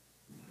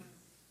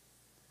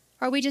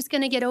 Are we just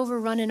going to get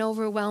overrun and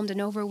overwhelmed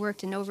and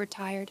overworked and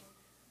overtired?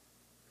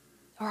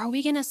 Or are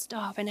we going to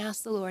stop and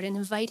ask the Lord and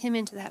invite him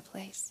into that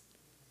place?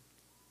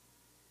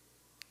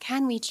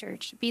 Can we,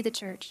 church, be the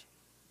church?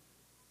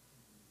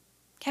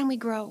 Can we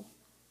grow?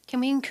 Can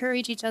we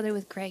encourage each other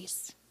with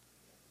grace?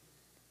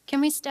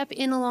 Can we step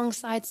in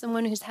alongside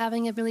someone who's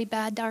having a really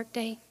bad, dark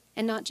day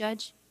and not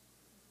judge?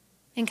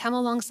 And come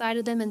alongside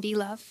of them and be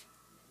love?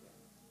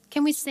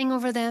 Can we sing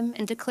over them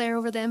and declare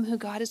over them who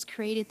God has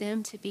created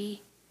them to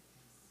be?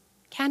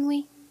 Can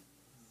we?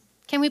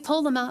 Can we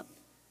pull them up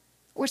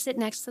or sit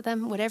next to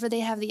them, whatever they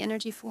have the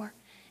energy for,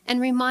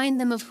 and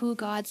remind them of who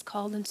God's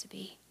called them to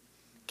be?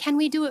 Can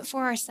we do it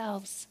for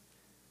ourselves?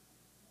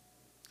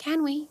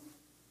 Can we?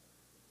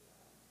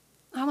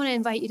 I want to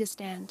invite you to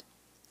stand.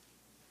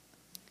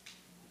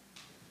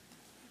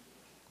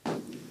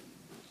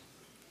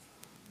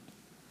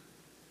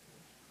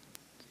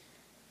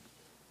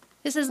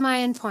 This is my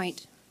end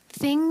point.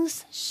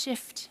 Things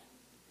shift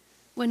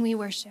when we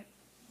worship.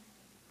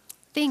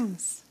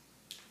 Things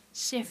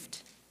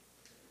shift.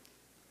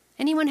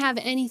 Anyone have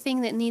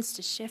anything that needs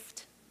to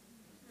shift?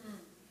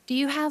 Do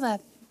you have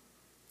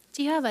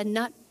a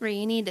nut where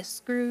you need to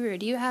screw, or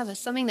do you have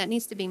something that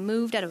needs to be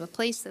moved out of a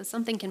place so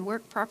something can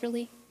work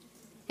properly?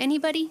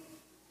 Anybody?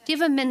 Do you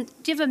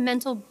have a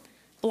mental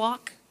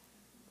block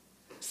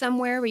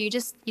somewhere where you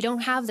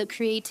don't have the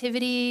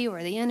creativity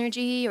or the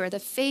energy or the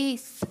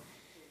faith?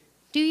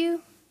 Do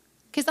you?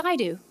 Because I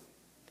do.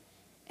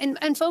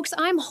 And folks,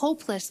 I'm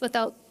hopeless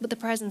without the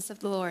presence of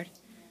the Lord.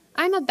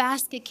 I'm a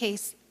basket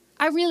case.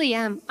 I really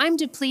am. I'm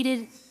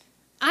depleted.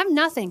 I'm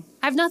nothing.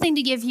 I have nothing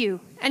to give you,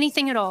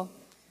 anything at all.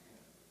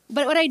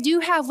 But what I do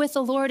have with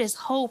the Lord is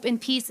hope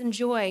and peace and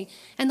joy.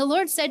 And the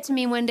Lord said to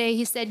me one day,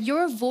 he said,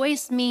 your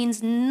voice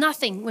means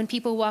nothing when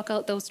people walk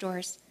out those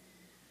doors.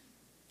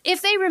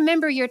 If they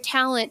remember your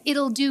talent,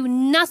 it'll do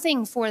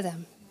nothing for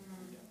them.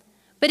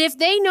 But if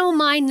they know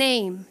my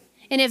name,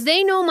 and if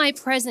they know my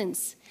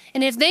presence,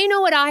 and if they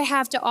know what I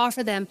have to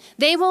offer them,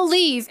 they will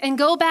leave and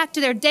go back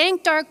to their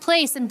dank, dark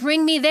place and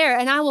bring me there,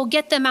 and I will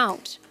get them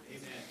out.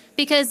 Amen.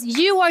 Because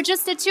you are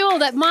just a tool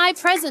that my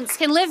presence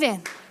can live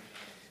in.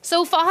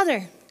 So,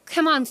 Father,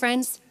 come on,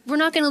 friends. We're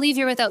not going to leave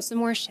here without some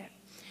worship.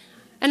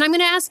 And I'm going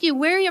to ask you,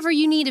 wherever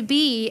you need to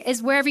be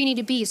is wherever you need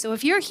to be. So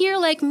if you're here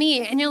like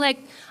me and you're like,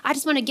 I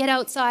just want to get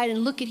outside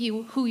and look at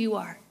you, who you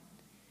are.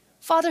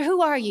 Father,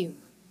 who are you?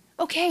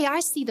 Okay, I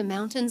see the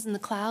mountains and the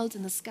clouds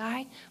and the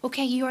sky.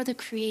 Okay, you are the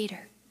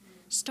creator.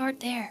 Start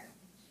there.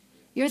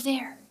 You're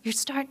there. You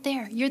start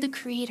there. You're the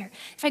creator.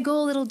 If I go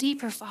a little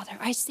deeper, Father,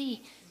 I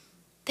see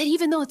that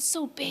even though it's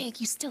so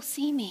big, you still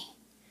see me,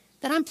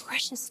 that I'm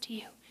precious to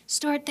you.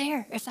 Start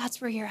there if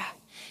that's where you're at.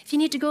 If you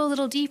need to go a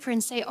little deeper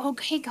and say,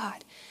 okay,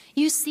 God,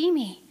 you see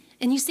me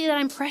and you see that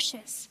I'm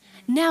precious.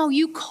 Now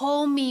you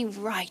call me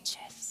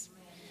righteous.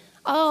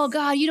 Oh,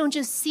 God, you don't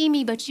just see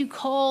me, but you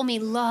call me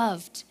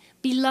loved.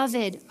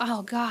 Beloved,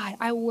 oh God,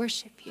 I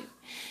worship you.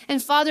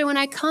 And Father, when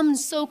I come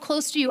so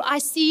close to you, I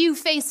see you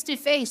face to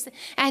face.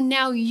 And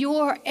now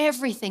you're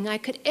everything I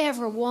could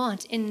ever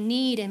want and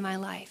need in my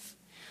life.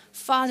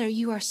 Father,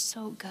 you are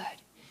so good.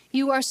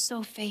 You are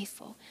so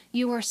faithful.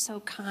 You are so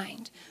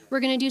kind.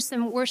 We're going to do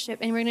some worship,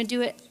 and we're going to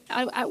do it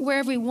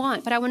wherever we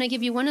want. But I want to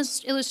give you one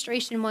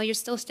illustration while you're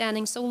still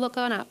standing, so look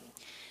on up.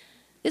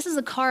 This is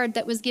a card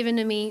that was given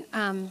to me,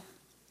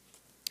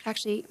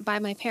 actually, by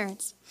my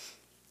parents.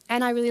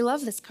 And I really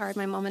love this card.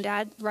 My mom and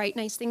dad write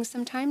nice things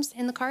sometimes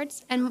in the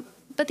cards.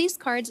 But these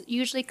cards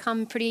usually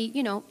come pretty,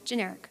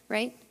 generic,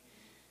 right?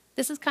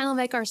 This is kind of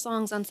like our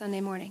songs on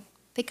Sunday morning.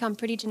 They come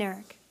pretty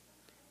generic.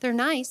 They're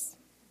nice.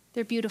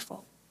 They're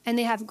beautiful. And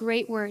they have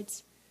great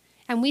words.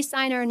 And we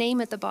sign our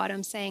name at the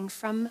bottom saying,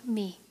 from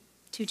me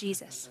to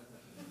Jesus.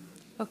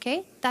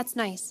 Okay? That's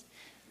nice.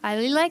 I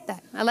really like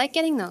that. I like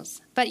getting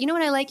those. But you know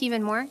what I like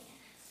even more?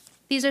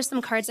 These are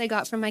some cards I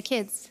got from my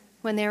kids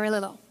when they were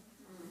little.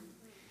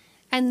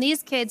 And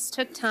these kids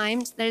took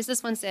time.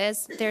 This one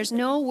says, there's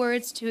no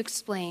words to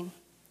explain.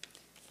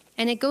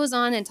 And it goes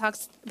on and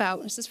talks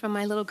about, this is from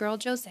my little girl,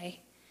 Jose.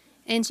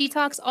 And she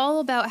talks all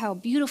about how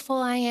beautiful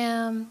I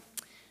am,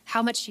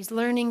 how much she's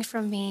learning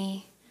from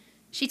me.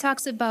 She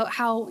talks about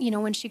how,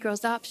 when she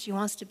grows up, she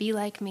wants to be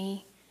like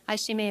me.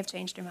 She may have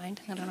changed her mind.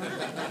 I don't know.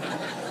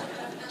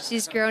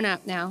 She's grown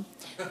up now.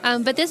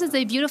 But this is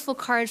a beautiful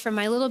card from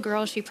my little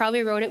girl. She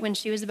probably wrote it when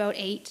she was about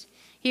 8.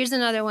 Here's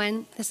another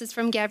one. This is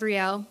from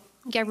Gabrielle.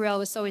 Gabrielle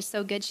was always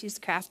so good. She's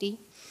crafty.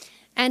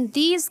 And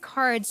these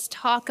cards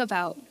talk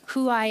about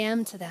who I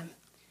am to them.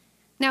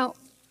 Now,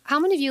 how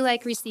many of you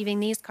like receiving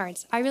these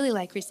cards? I really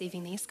like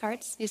receiving these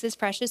cards. This is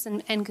precious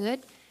and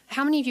good.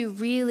 How many of you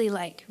really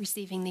like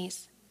receiving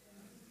these?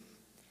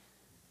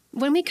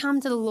 When we come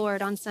to the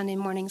Lord on Sunday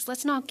mornings,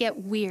 let's not get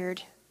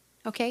weird,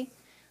 okay?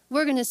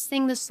 We're going to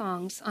sing the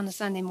songs on the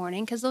Sunday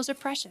morning because those are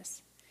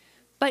precious.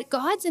 But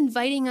God's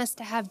inviting us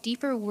to have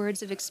deeper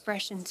words of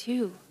expression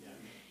too.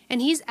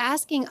 And he's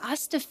asking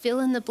us to fill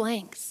in the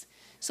blanks.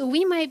 So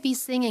we might be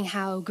singing,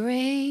 how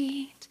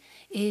great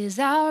is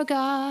our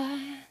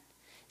God.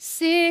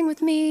 Sing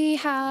with me,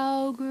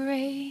 how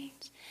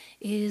great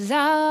is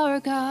our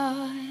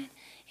God.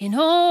 And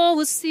all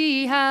will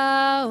see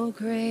how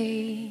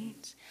great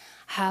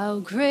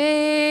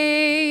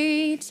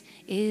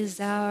is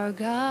our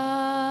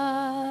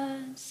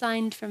God.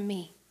 Signed from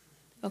me,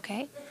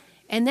 okay?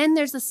 And then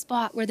there's a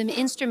spot where the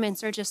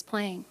instruments are just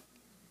playing.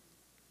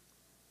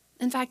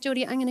 In fact,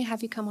 Jody, I'm going to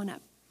have you come on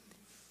up.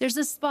 There's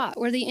a spot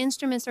where the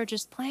instruments are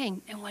just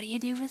playing. And what do you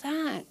do with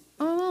that?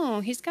 Oh,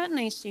 he's got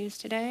nice shoes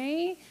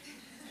today.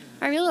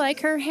 I really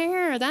like her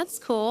hair. That's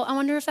cool. I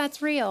wonder if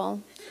that's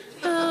real.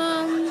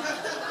 I'm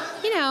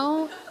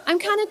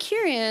kind of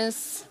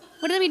curious.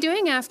 What are we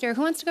doing after?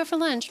 Who wants to go for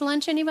lunch?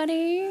 Lunch,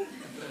 anybody?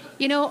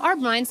 Our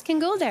minds can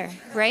go there,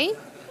 right?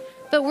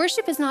 But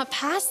worship is not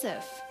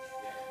passive.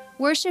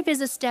 Worship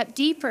is a step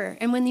deeper.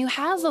 And when you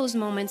have those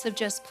moments of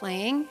just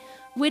playing,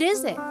 what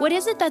is it? What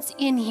is it that's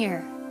in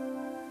here?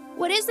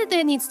 What is it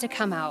that needs to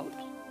come out?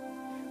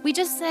 We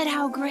just said,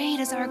 how great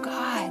is our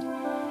God.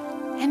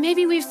 And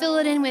maybe we fill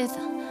it in with,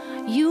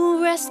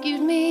 you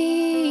rescued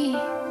me.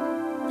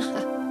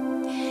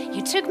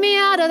 You took me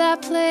out of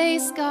that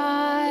place,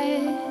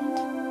 God.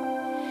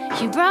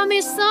 You brought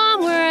me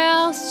somewhere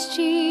else,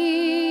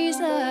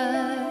 Jesus.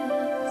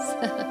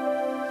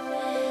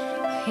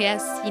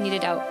 Yes, you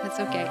needed out. That's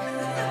okay.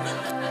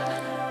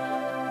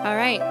 All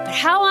right. But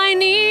how I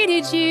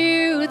needed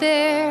you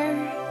there.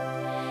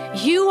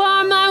 You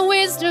are my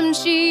wisdom,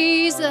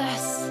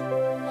 Jesus.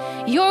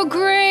 You're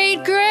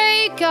great,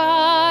 great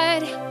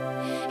God.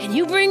 And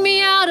you bring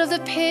me out of the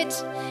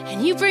pit.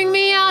 And you bring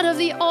me out of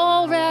the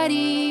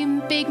already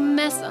big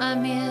mess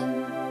I'm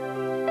in.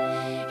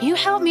 You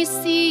help me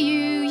see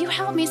you. You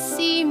help me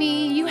see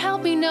me. You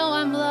help me know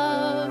I'm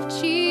loved.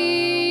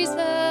 Jesus,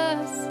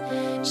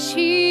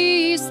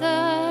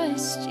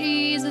 Jesus,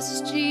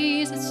 Jesus,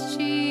 Jesus,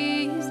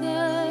 Jesus.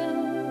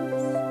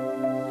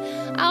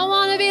 I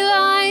want to be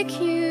like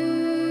you.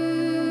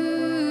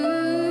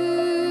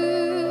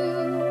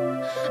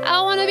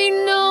 I want to be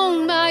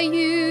known by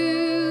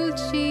you,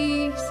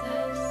 Jesus.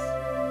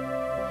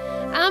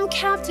 I'm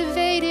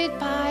captivated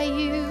by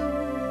you.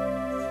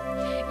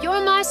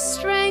 You're my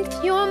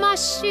strength, you're my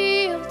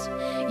shield,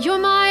 you're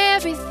my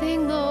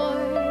everything,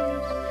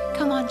 Lord.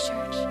 Come on,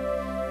 church.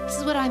 This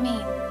is what I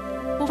mean.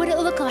 What would it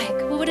look like?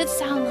 What would it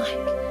sound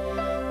like?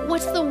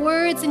 What's the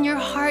words in your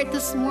heart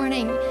this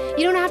morning?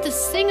 You don't have to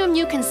sing them,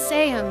 you can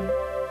say them.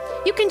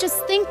 You can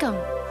just think them.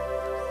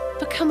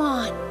 But come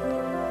on,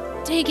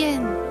 dig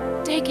in,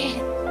 dig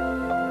in,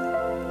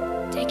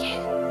 dig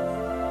in.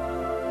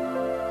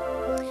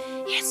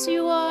 Yes,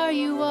 you are,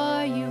 you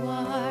are, you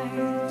are.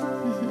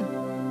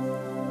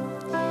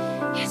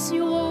 Yes,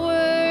 you are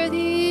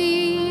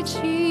worthy,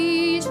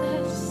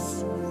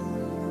 Jesus.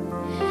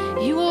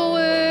 You are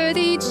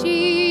worthy,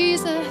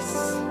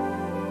 Jesus.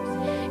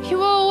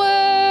 You are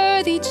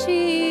worthy,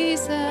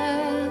 Jesus.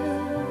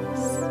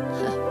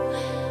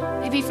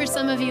 Maybe for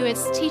some of you,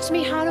 it's teach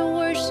me how to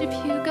worship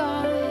you,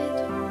 God.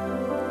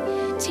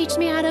 Teach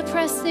me how to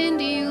press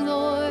into you,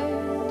 Lord.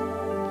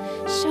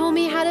 Show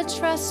me how to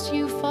trust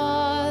you,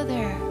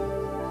 Father.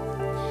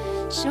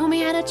 Show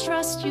me how to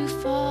trust you,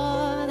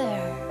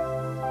 Father.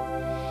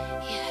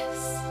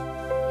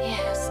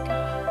 Yes,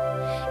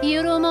 God.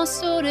 You're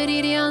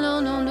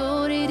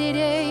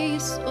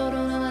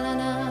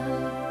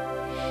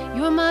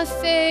my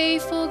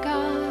faithful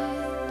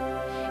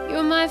God.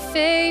 You're my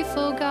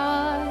faithful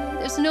God.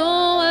 There's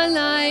no one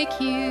like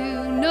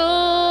you.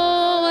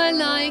 No one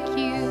like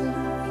you.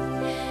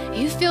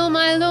 You fill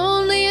my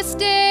loneliest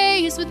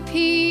days with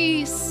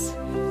peace.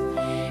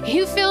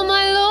 You fill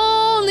my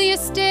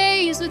loneliest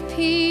days with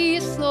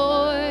peace,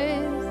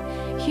 Lord.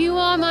 You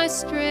are my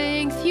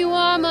strength. You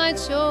are my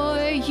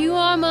joy. You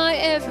are my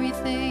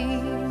everything.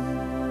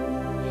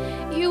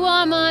 You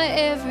are my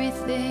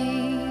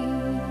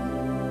everything.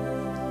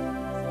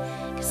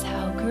 'Cause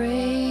how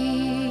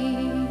great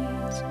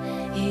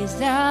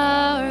is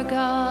our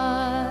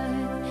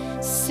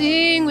God.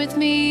 Sing with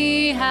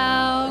me,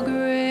 how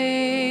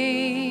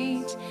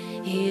great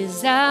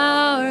is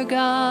our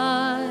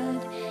God.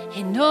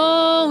 And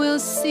all will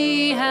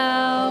see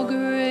how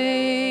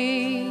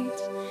great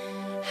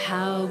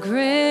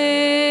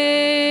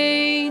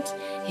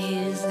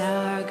is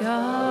our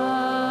God.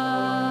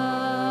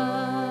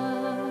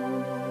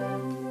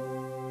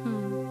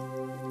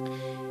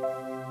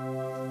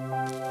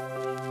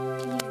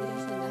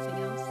 Nothing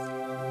else?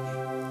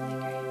 Okay,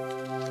 great.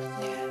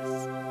 Yes.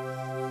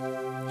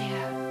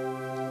 Yeah.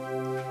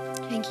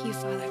 Thank you,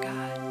 Father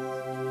God.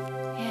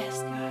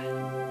 Yes, God.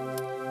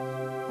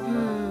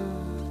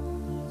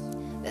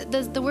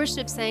 The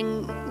worship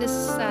sang,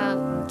 this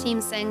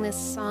team sang this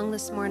song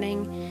this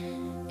morning,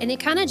 and it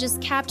kind of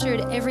just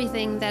captured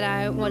everything that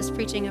I was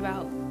preaching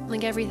about,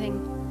 like everything.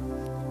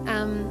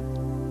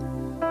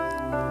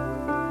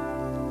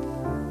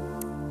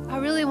 I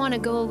really want to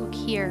go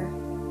here.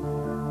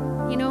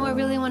 You know, I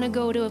really want to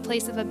go to a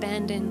place of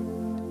abandon,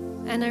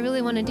 and I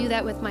really want to do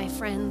that with my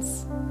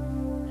friends.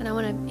 And I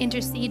want to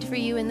intercede for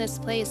you in this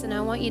place, and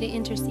I want you to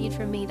intercede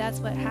for me. That's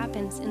what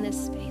happens in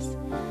this space.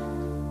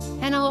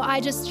 And I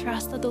just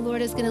trust that the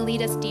Lord is going to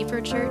lead us deeper,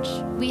 church.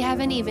 We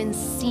haven't even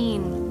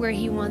seen where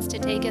He wants to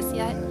take us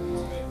yet.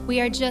 We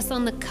are just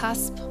on the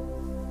cusp.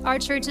 Our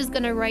church is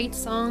going to write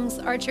songs.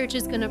 Our church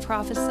is going to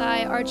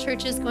prophesy. Our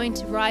church is going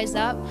to rise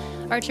up.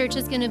 Our church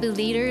is going to be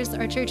leaders.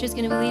 Our church is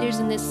going to be leaders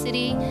in this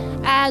city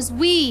as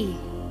we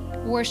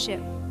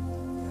worship.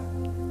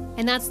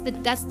 And that's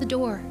the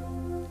door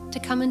to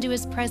come into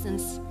His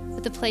presence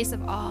with a place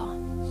of awe.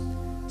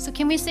 So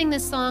can we sing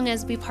this song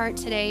as we part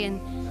today? And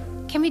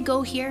can we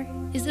go here?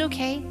 Is it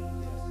okay?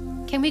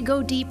 Can we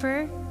go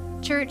deeper?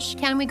 Church,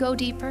 can we go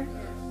deeper?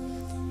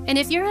 And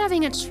if you're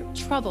having a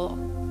trouble,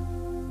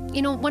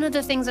 you know, one of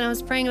the things when I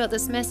was praying about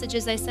this message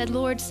is I said,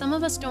 Lord, some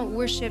of us don't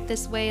worship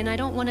this way, and I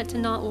don't want it to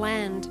not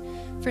land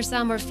for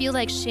some or feel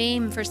like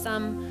shame for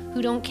some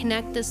who don't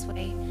connect this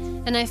way.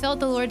 And I felt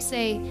the Lord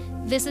say,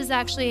 this is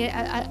actually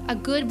a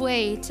good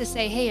way to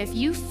say, hey, if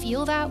you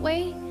feel that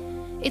way,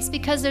 it's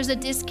because there's a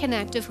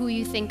disconnect of who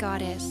you think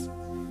God is.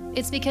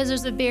 It's because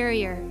there's a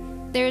barrier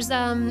There's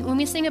when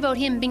we sing about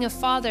him being a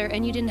father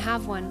and you didn't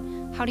have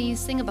one, how do you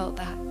sing about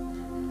that?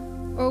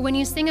 Or when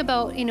you sing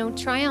about,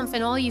 triumph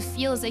and all you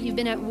feel is that you've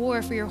been at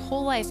war for your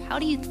whole life, how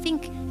do you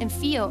think and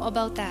feel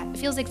about that? It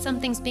feels like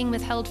something's being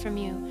withheld from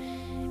you.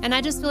 And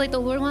I just feel like the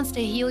Lord wants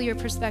to heal your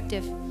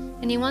perspective,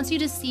 and he wants you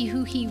to see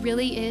who he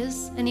really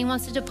is, and he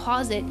wants to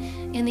deposit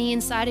in the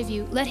inside of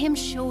you. Let him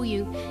show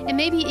you. And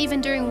maybe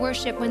even during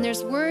worship, when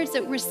there's words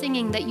that we're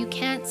singing that you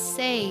can't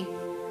say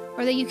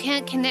or that you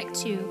can't connect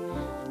to,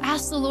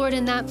 ask the Lord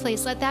in that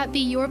place. Let that be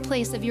your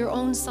place of your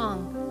own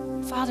song.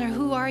 Father,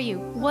 who are you?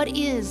 What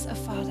is a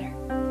father?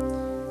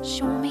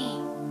 Show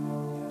me,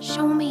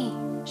 show me,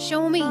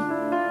 show me,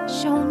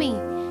 show me.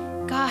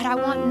 God, I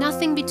want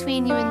nothing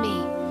between you and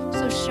me,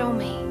 so show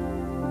me.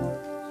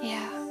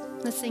 Yeah,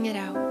 let's sing it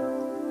out.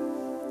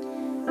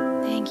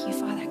 Thank you,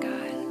 Father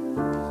God.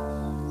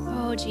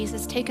 Oh,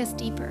 Jesus, take us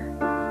deeper.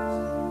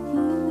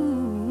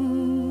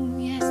 Ooh,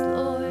 yes,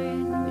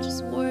 Lord, we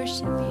just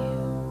worship you.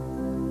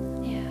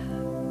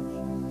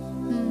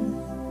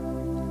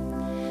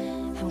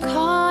 I'm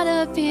caught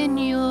up in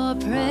your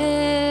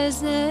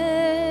presence,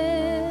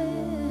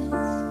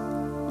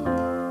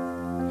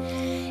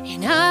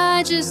 and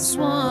I just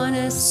want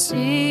to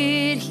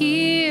sit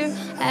here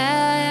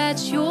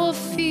at your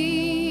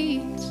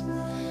feet.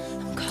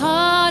 I'm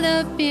caught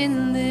up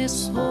in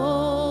this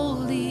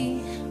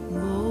holy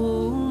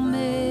moment.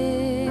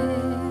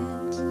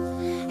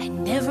 I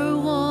never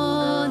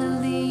want to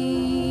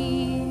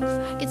leave.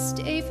 I could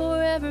stay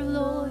forever,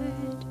 Lord.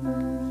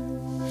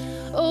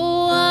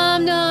 Oh,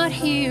 I'm not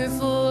here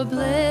for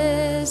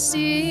blessings.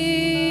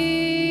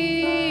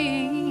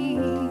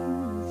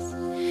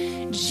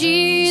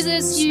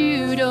 Jesus,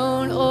 you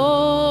don't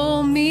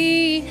owe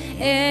me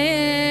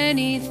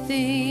anything,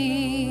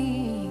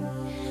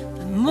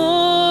 but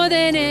more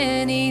than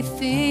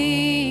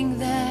anything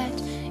that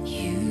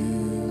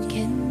you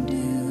can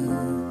do,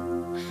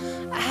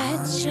 I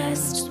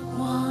just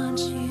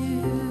want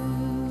you.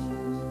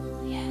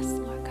 Yes,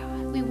 Lord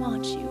God, we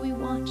want you, we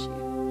want you.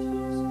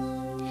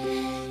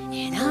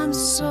 And I'm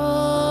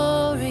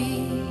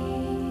sorry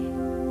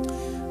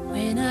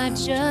when I've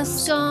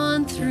just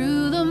gone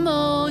through the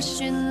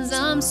motions.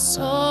 I'm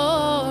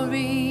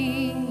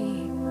sorry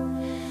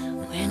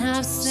when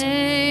I've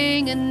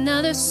sang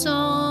another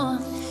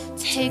song.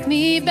 Take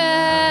me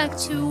back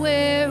to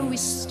where we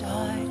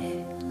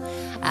started.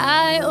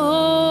 I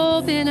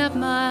open up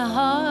my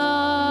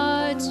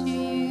heart to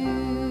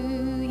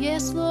you.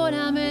 Yes, Lord,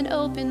 I'm an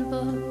open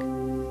book.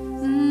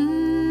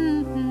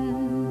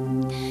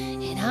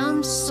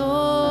 I'm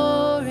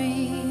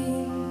sorry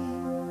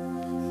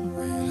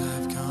when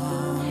I've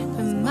gone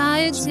for my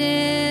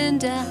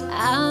agenda.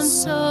 I'm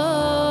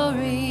sorry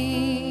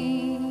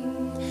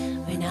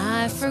when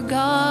I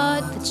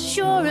forgot that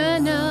you're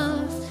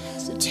enough.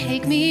 So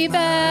take me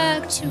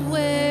back to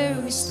where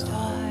we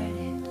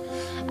started.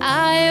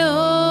 I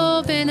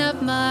open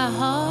up my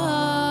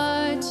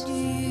heart to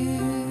you.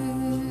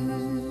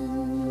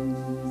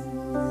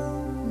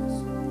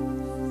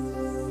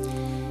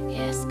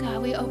 Yes,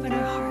 God, we open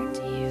our heart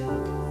to you.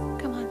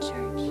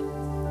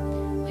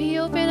 We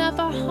open up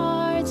our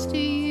hearts to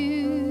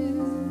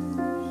you.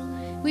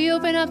 We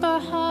open up our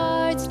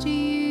hearts to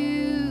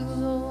you,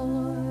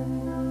 Lord.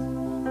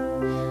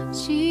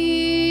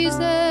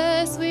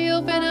 Jesus, we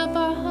open up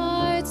our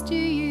hearts to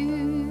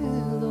you,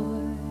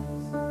 Lord.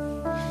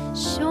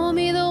 Show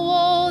me the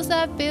walls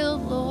I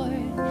built, Lord.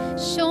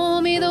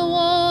 Show me the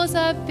walls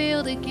I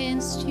built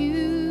against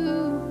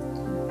you.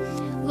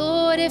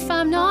 Lord, if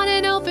I'm not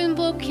an open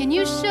book, can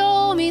you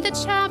show me the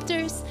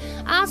chapters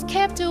I've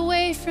kept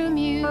away from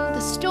you,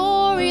 the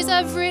stories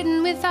I've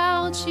written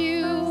without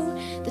you,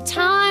 the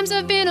times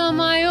I've been on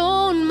my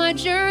own, my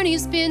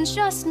journey's been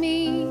just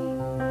me,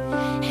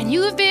 and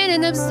you've been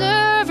an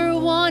observer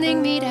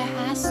wanting me to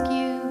ask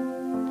you,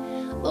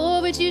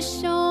 Lord, would you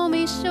show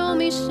me, show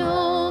me,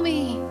 show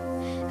me,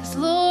 'cause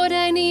Lord,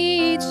 I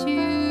need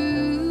you,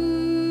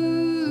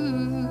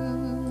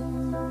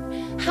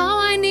 how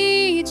I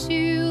need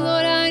you,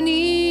 Lord, I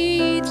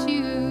need you.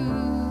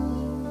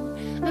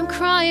 I'm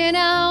crying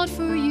out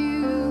for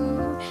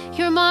you.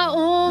 You're my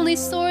only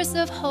source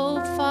of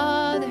hope,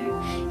 Father.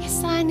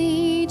 Yes, I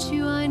need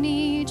you, I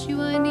need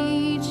you, I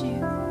need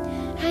you.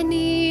 I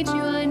need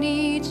you, I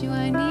need you,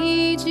 I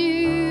need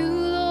you,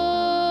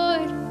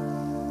 Lord.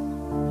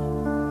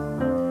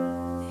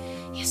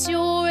 Yes,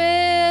 you're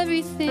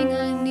everything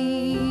I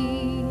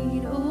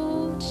need,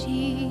 oh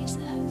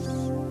Jesus.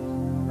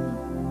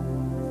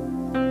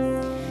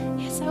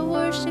 Yes, I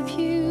worship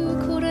you.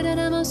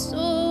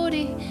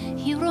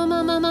 Hiro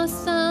mama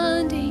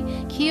Sunday,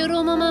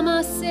 Hiro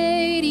mama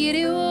say,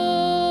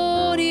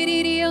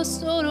 Rio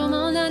solo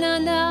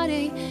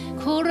mananare,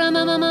 Kora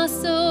mama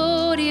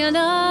sori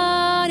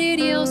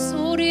anario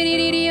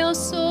sori rio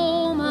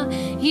soma,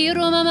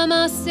 Hiro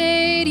mama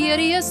say,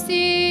 Rio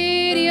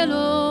Siria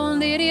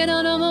londe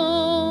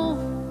rianamo,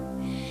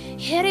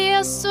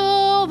 Rio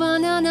so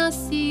banana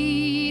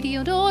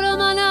sirio, Dora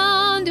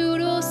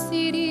mananduro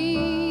siri.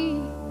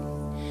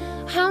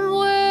 I'm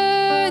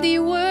worthy,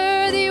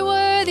 worthy,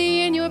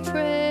 worthy in your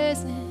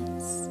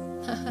presence.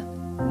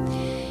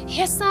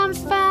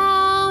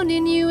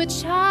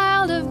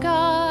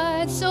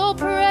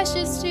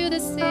 the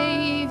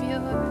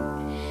Savior.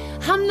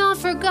 I'm not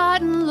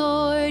forgotten,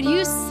 Lord.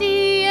 You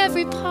see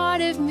every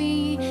part of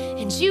me,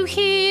 and you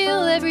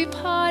heal every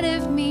part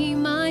of me.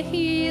 My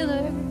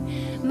healer,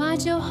 my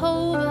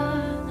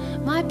Jehovah,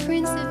 my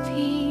Prince of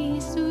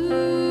Peace.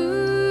 Ooh.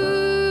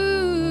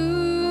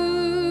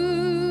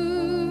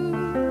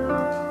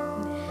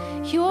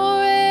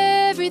 You're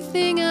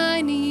everything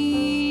I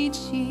need,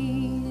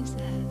 Jesus.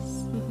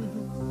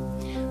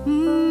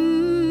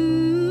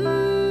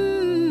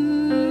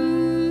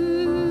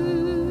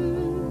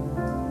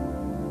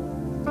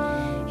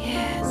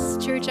 Yes,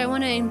 church, I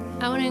want to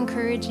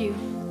encourage you.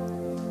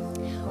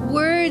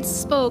 Words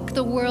spoke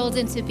the world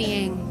into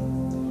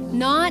being,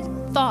 not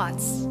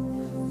thoughts.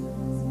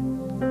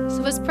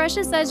 So as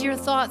precious as your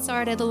thoughts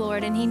are to the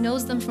Lord, and he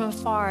knows them from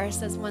afar,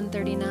 says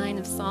 139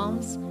 of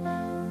Psalms,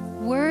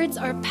 words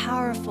are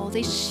powerful.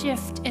 They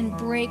shift and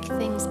break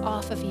things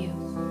off of you.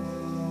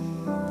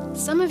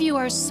 Some of you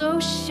are so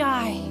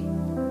shy.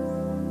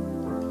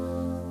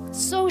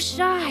 So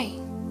shy.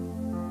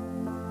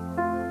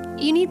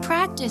 You need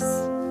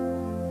practice.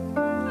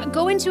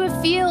 Go into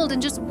a field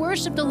and just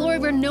worship the Lord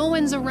where no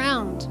one's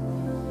around.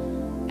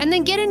 And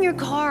then get in your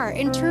car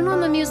and turn on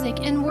the music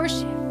and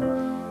worship.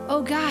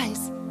 Oh,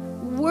 guys,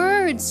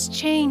 words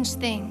change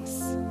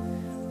things.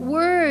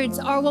 Words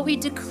are what we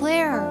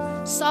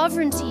declare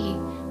sovereignty.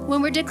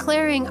 When we're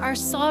declaring our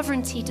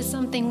sovereignty to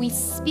something, we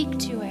speak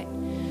to it.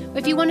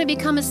 If you want to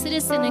become a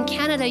citizen in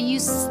Canada, you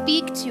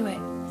speak to it.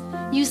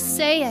 You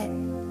say it.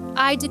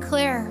 I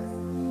declare.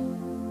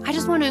 I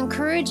just want to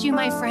encourage you,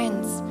 my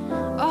friends.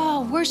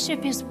 Oh,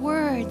 worship is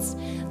words.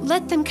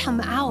 Let them come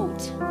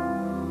out.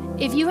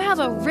 If you have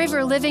a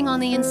river living on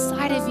the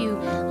inside of you,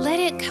 let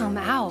it come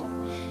out.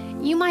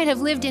 You might have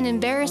lived in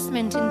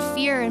embarrassment and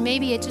fear, and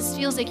maybe it just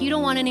feels like you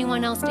don't want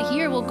anyone else to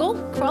hear. Well, go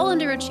crawl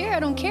under a chair, I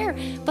don't care.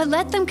 But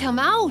let them come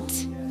out.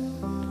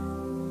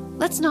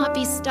 Let's not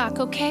be stuck,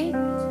 okay?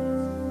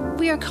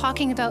 We are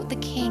talking about the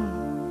King,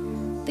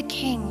 the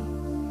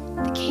King,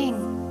 the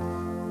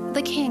King,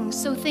 the King.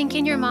 So think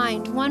in your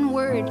mind one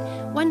word,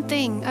 one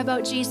thing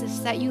about Jesus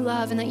that you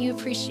love and that you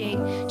appreciate.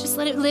 Just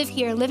let it live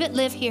here.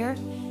 Live here.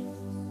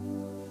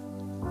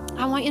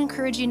 I want to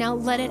encourage you now,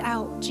 let it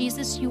out.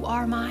 Jesus, you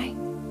are my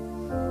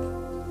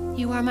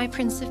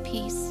Prince of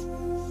Peace.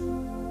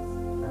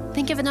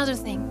 Think of another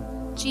thing.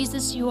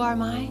 Jesus, you are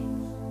my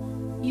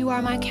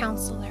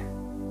counselor.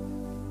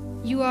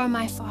 You are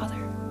my Father.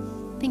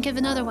 Think of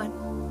another one.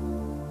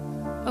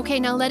 Okay,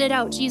 now let it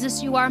out.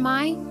 Jesus, you are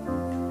my.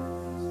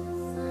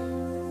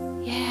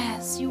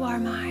 Yes, you are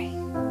my.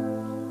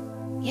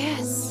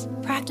 Yes.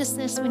 Practice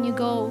this when you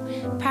go.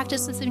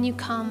 Practice this when you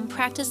come.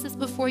 Practice this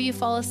before you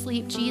fall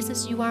asleep.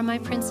 Jesus, you are my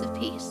Prince of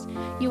Peace.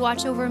 You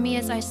watch over me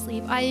as I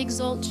sleep. I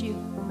exalt you.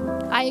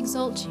 I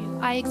exalt you.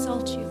 I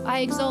exalt you. I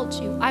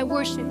exalt you. I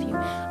worship you.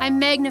 I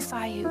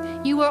magnify you.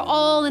 You are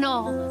all in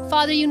all.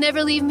 Father, you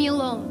never leave me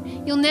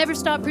alone. You'll never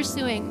stop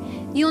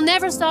pursuing. You'll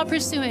never stop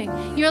pursuing.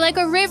 You're like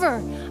a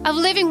river of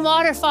living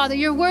water, Father.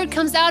 Your word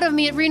comes out of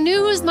me. It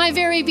renews my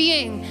very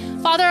being.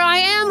 Father, I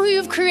am who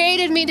you've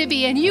created me to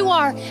be, and you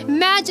are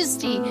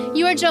majesty.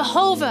 You are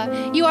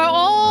Jehovah. You're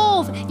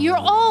all,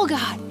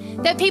 God,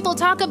 that people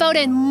talk about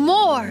and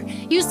more.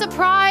 You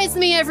surprise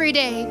me every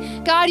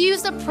day. God, you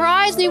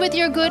surprise me with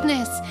your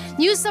goodness.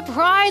 You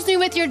surprise me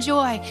with your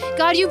joy.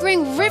 God, you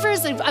bring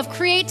rivers of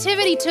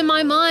creativity to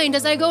my mind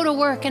as I go to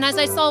work and as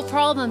I solve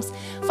problems.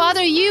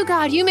 Father, you,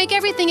 God, you make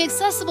everything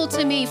accessible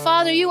to me.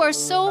 Father, you are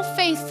so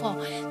faithful.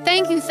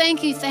 Thank you,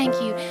 thank you, thank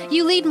you.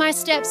 You lead my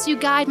steps. You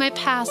guide my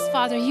paths.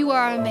 Father, you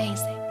are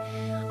amazing.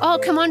 Oh,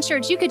 come on,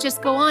 church. You could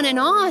just go on and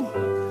on.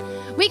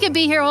 We could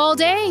be here all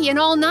day and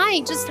all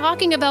night just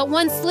talking about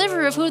one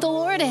sliver of who the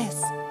Lord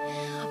is.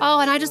 Oh,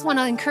 and I just want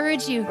to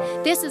encourage you.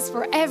 This is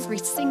for every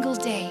single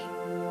day.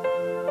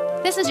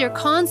 This is your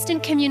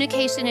constant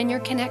communication and your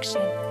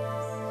connection.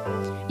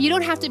 You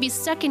don't have to be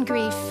stuck in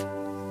grief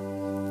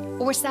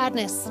or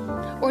sadness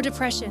or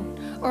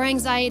depression or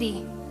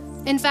anxiety.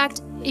 In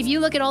fact, if you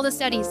look at all the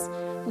studies,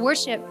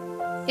 worship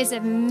is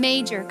a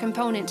major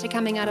component to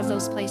coming out of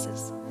those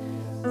places.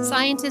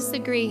 Scientists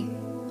agree.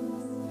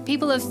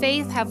 People of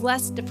faith have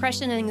less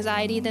depression and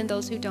anxiety than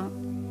those who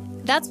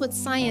don't. That's what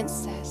science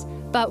says.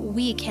 But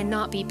we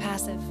cannot be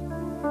passive,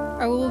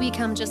 or we will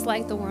become just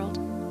like the world.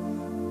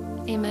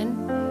 Amen.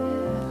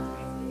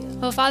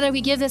 Oh, Father, we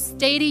give this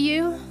day to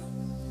you.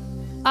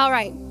 All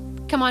right,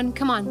 come on.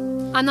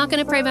 I'm not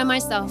going to pray by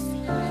myself.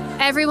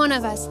 Every one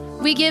of us,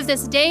 we give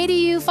this day to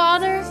you,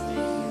 Father.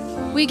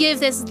 We give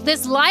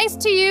this life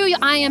to you.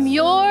 I am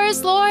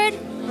yours, Lord.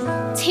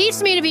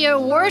 Teach me to be a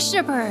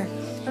worshiper.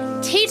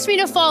 Teach me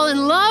to fall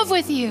in love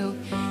with you.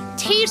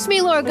 Teach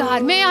me, Lord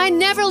God. May I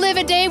never live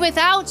a day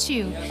without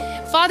you.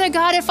 Father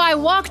God, if I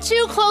walk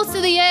too close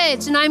to the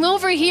edge and I'm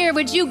over here,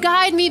 would you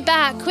guide me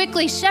back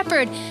quickly?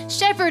 Shepherd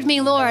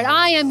me, Lord.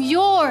 I am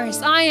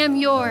yours. I am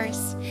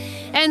yours.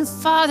 And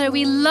Father,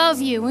 we love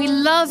you. We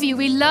love you.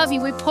 We love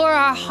you. We pour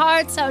our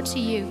hearts out to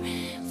you.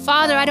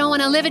 Father, I don't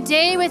want to live a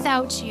day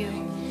without you.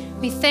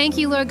 We thank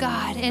you, Lord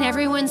God. And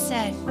everyone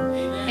said,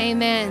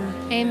 amen,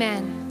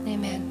 amen,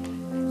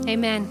 amen,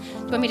 amen.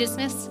 want me to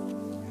dismiss?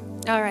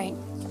 All right.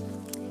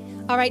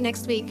 All right,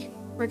 next week,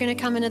 we're going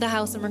to come into the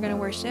house and we're going to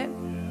worship.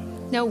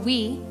 No,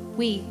 we.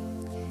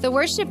 The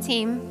worship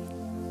team,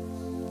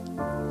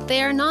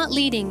 they are not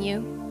leading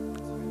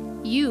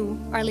you. You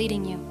are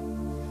leading you.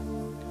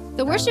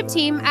 The worship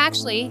team,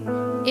 actually,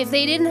 if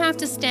they didn't have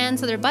to stand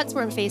so their butts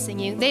weren't facing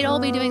you, they'd all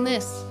be doing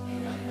this.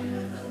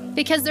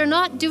 Because they're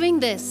not doing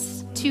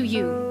this to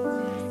you.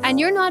 And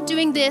you're not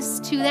doing this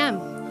to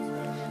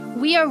them.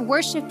 We are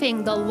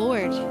worshiping the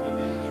Lord.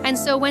 And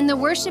so when the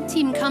worship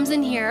team comes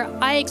in here,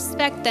 I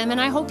expect them,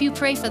 and I hope you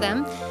pray for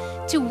them,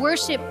 to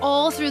worship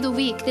all through the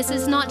week. This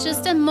is not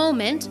just a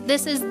moment,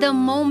 this is the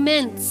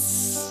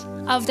moments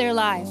of their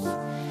life.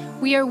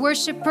 We are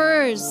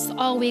worshipers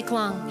all week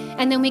long.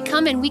 And then we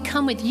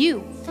come with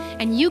you.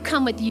 And you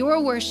come with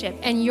your worship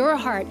and your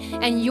heart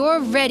and your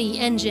ready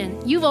engine.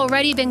 You've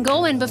already been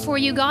going before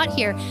you got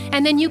here.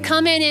 And then you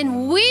come in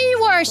and we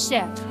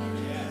worship.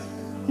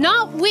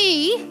 Not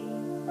we.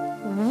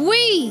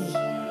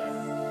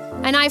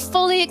 And I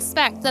fully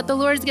expect that the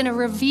Lord is going to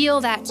reveal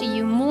that to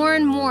you more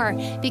and more,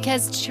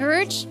 because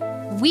church,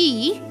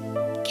 we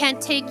can't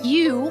take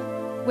you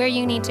where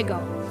you need to go.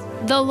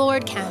 The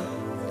Lord can.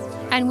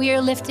 And we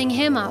are lifting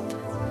him up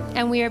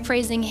and we are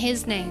praising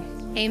his name.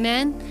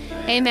 Amen.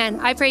 Amen.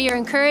 I pray you're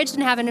encouraged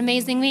and have an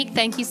amazing week.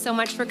 Thank you so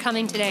much for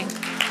coming today.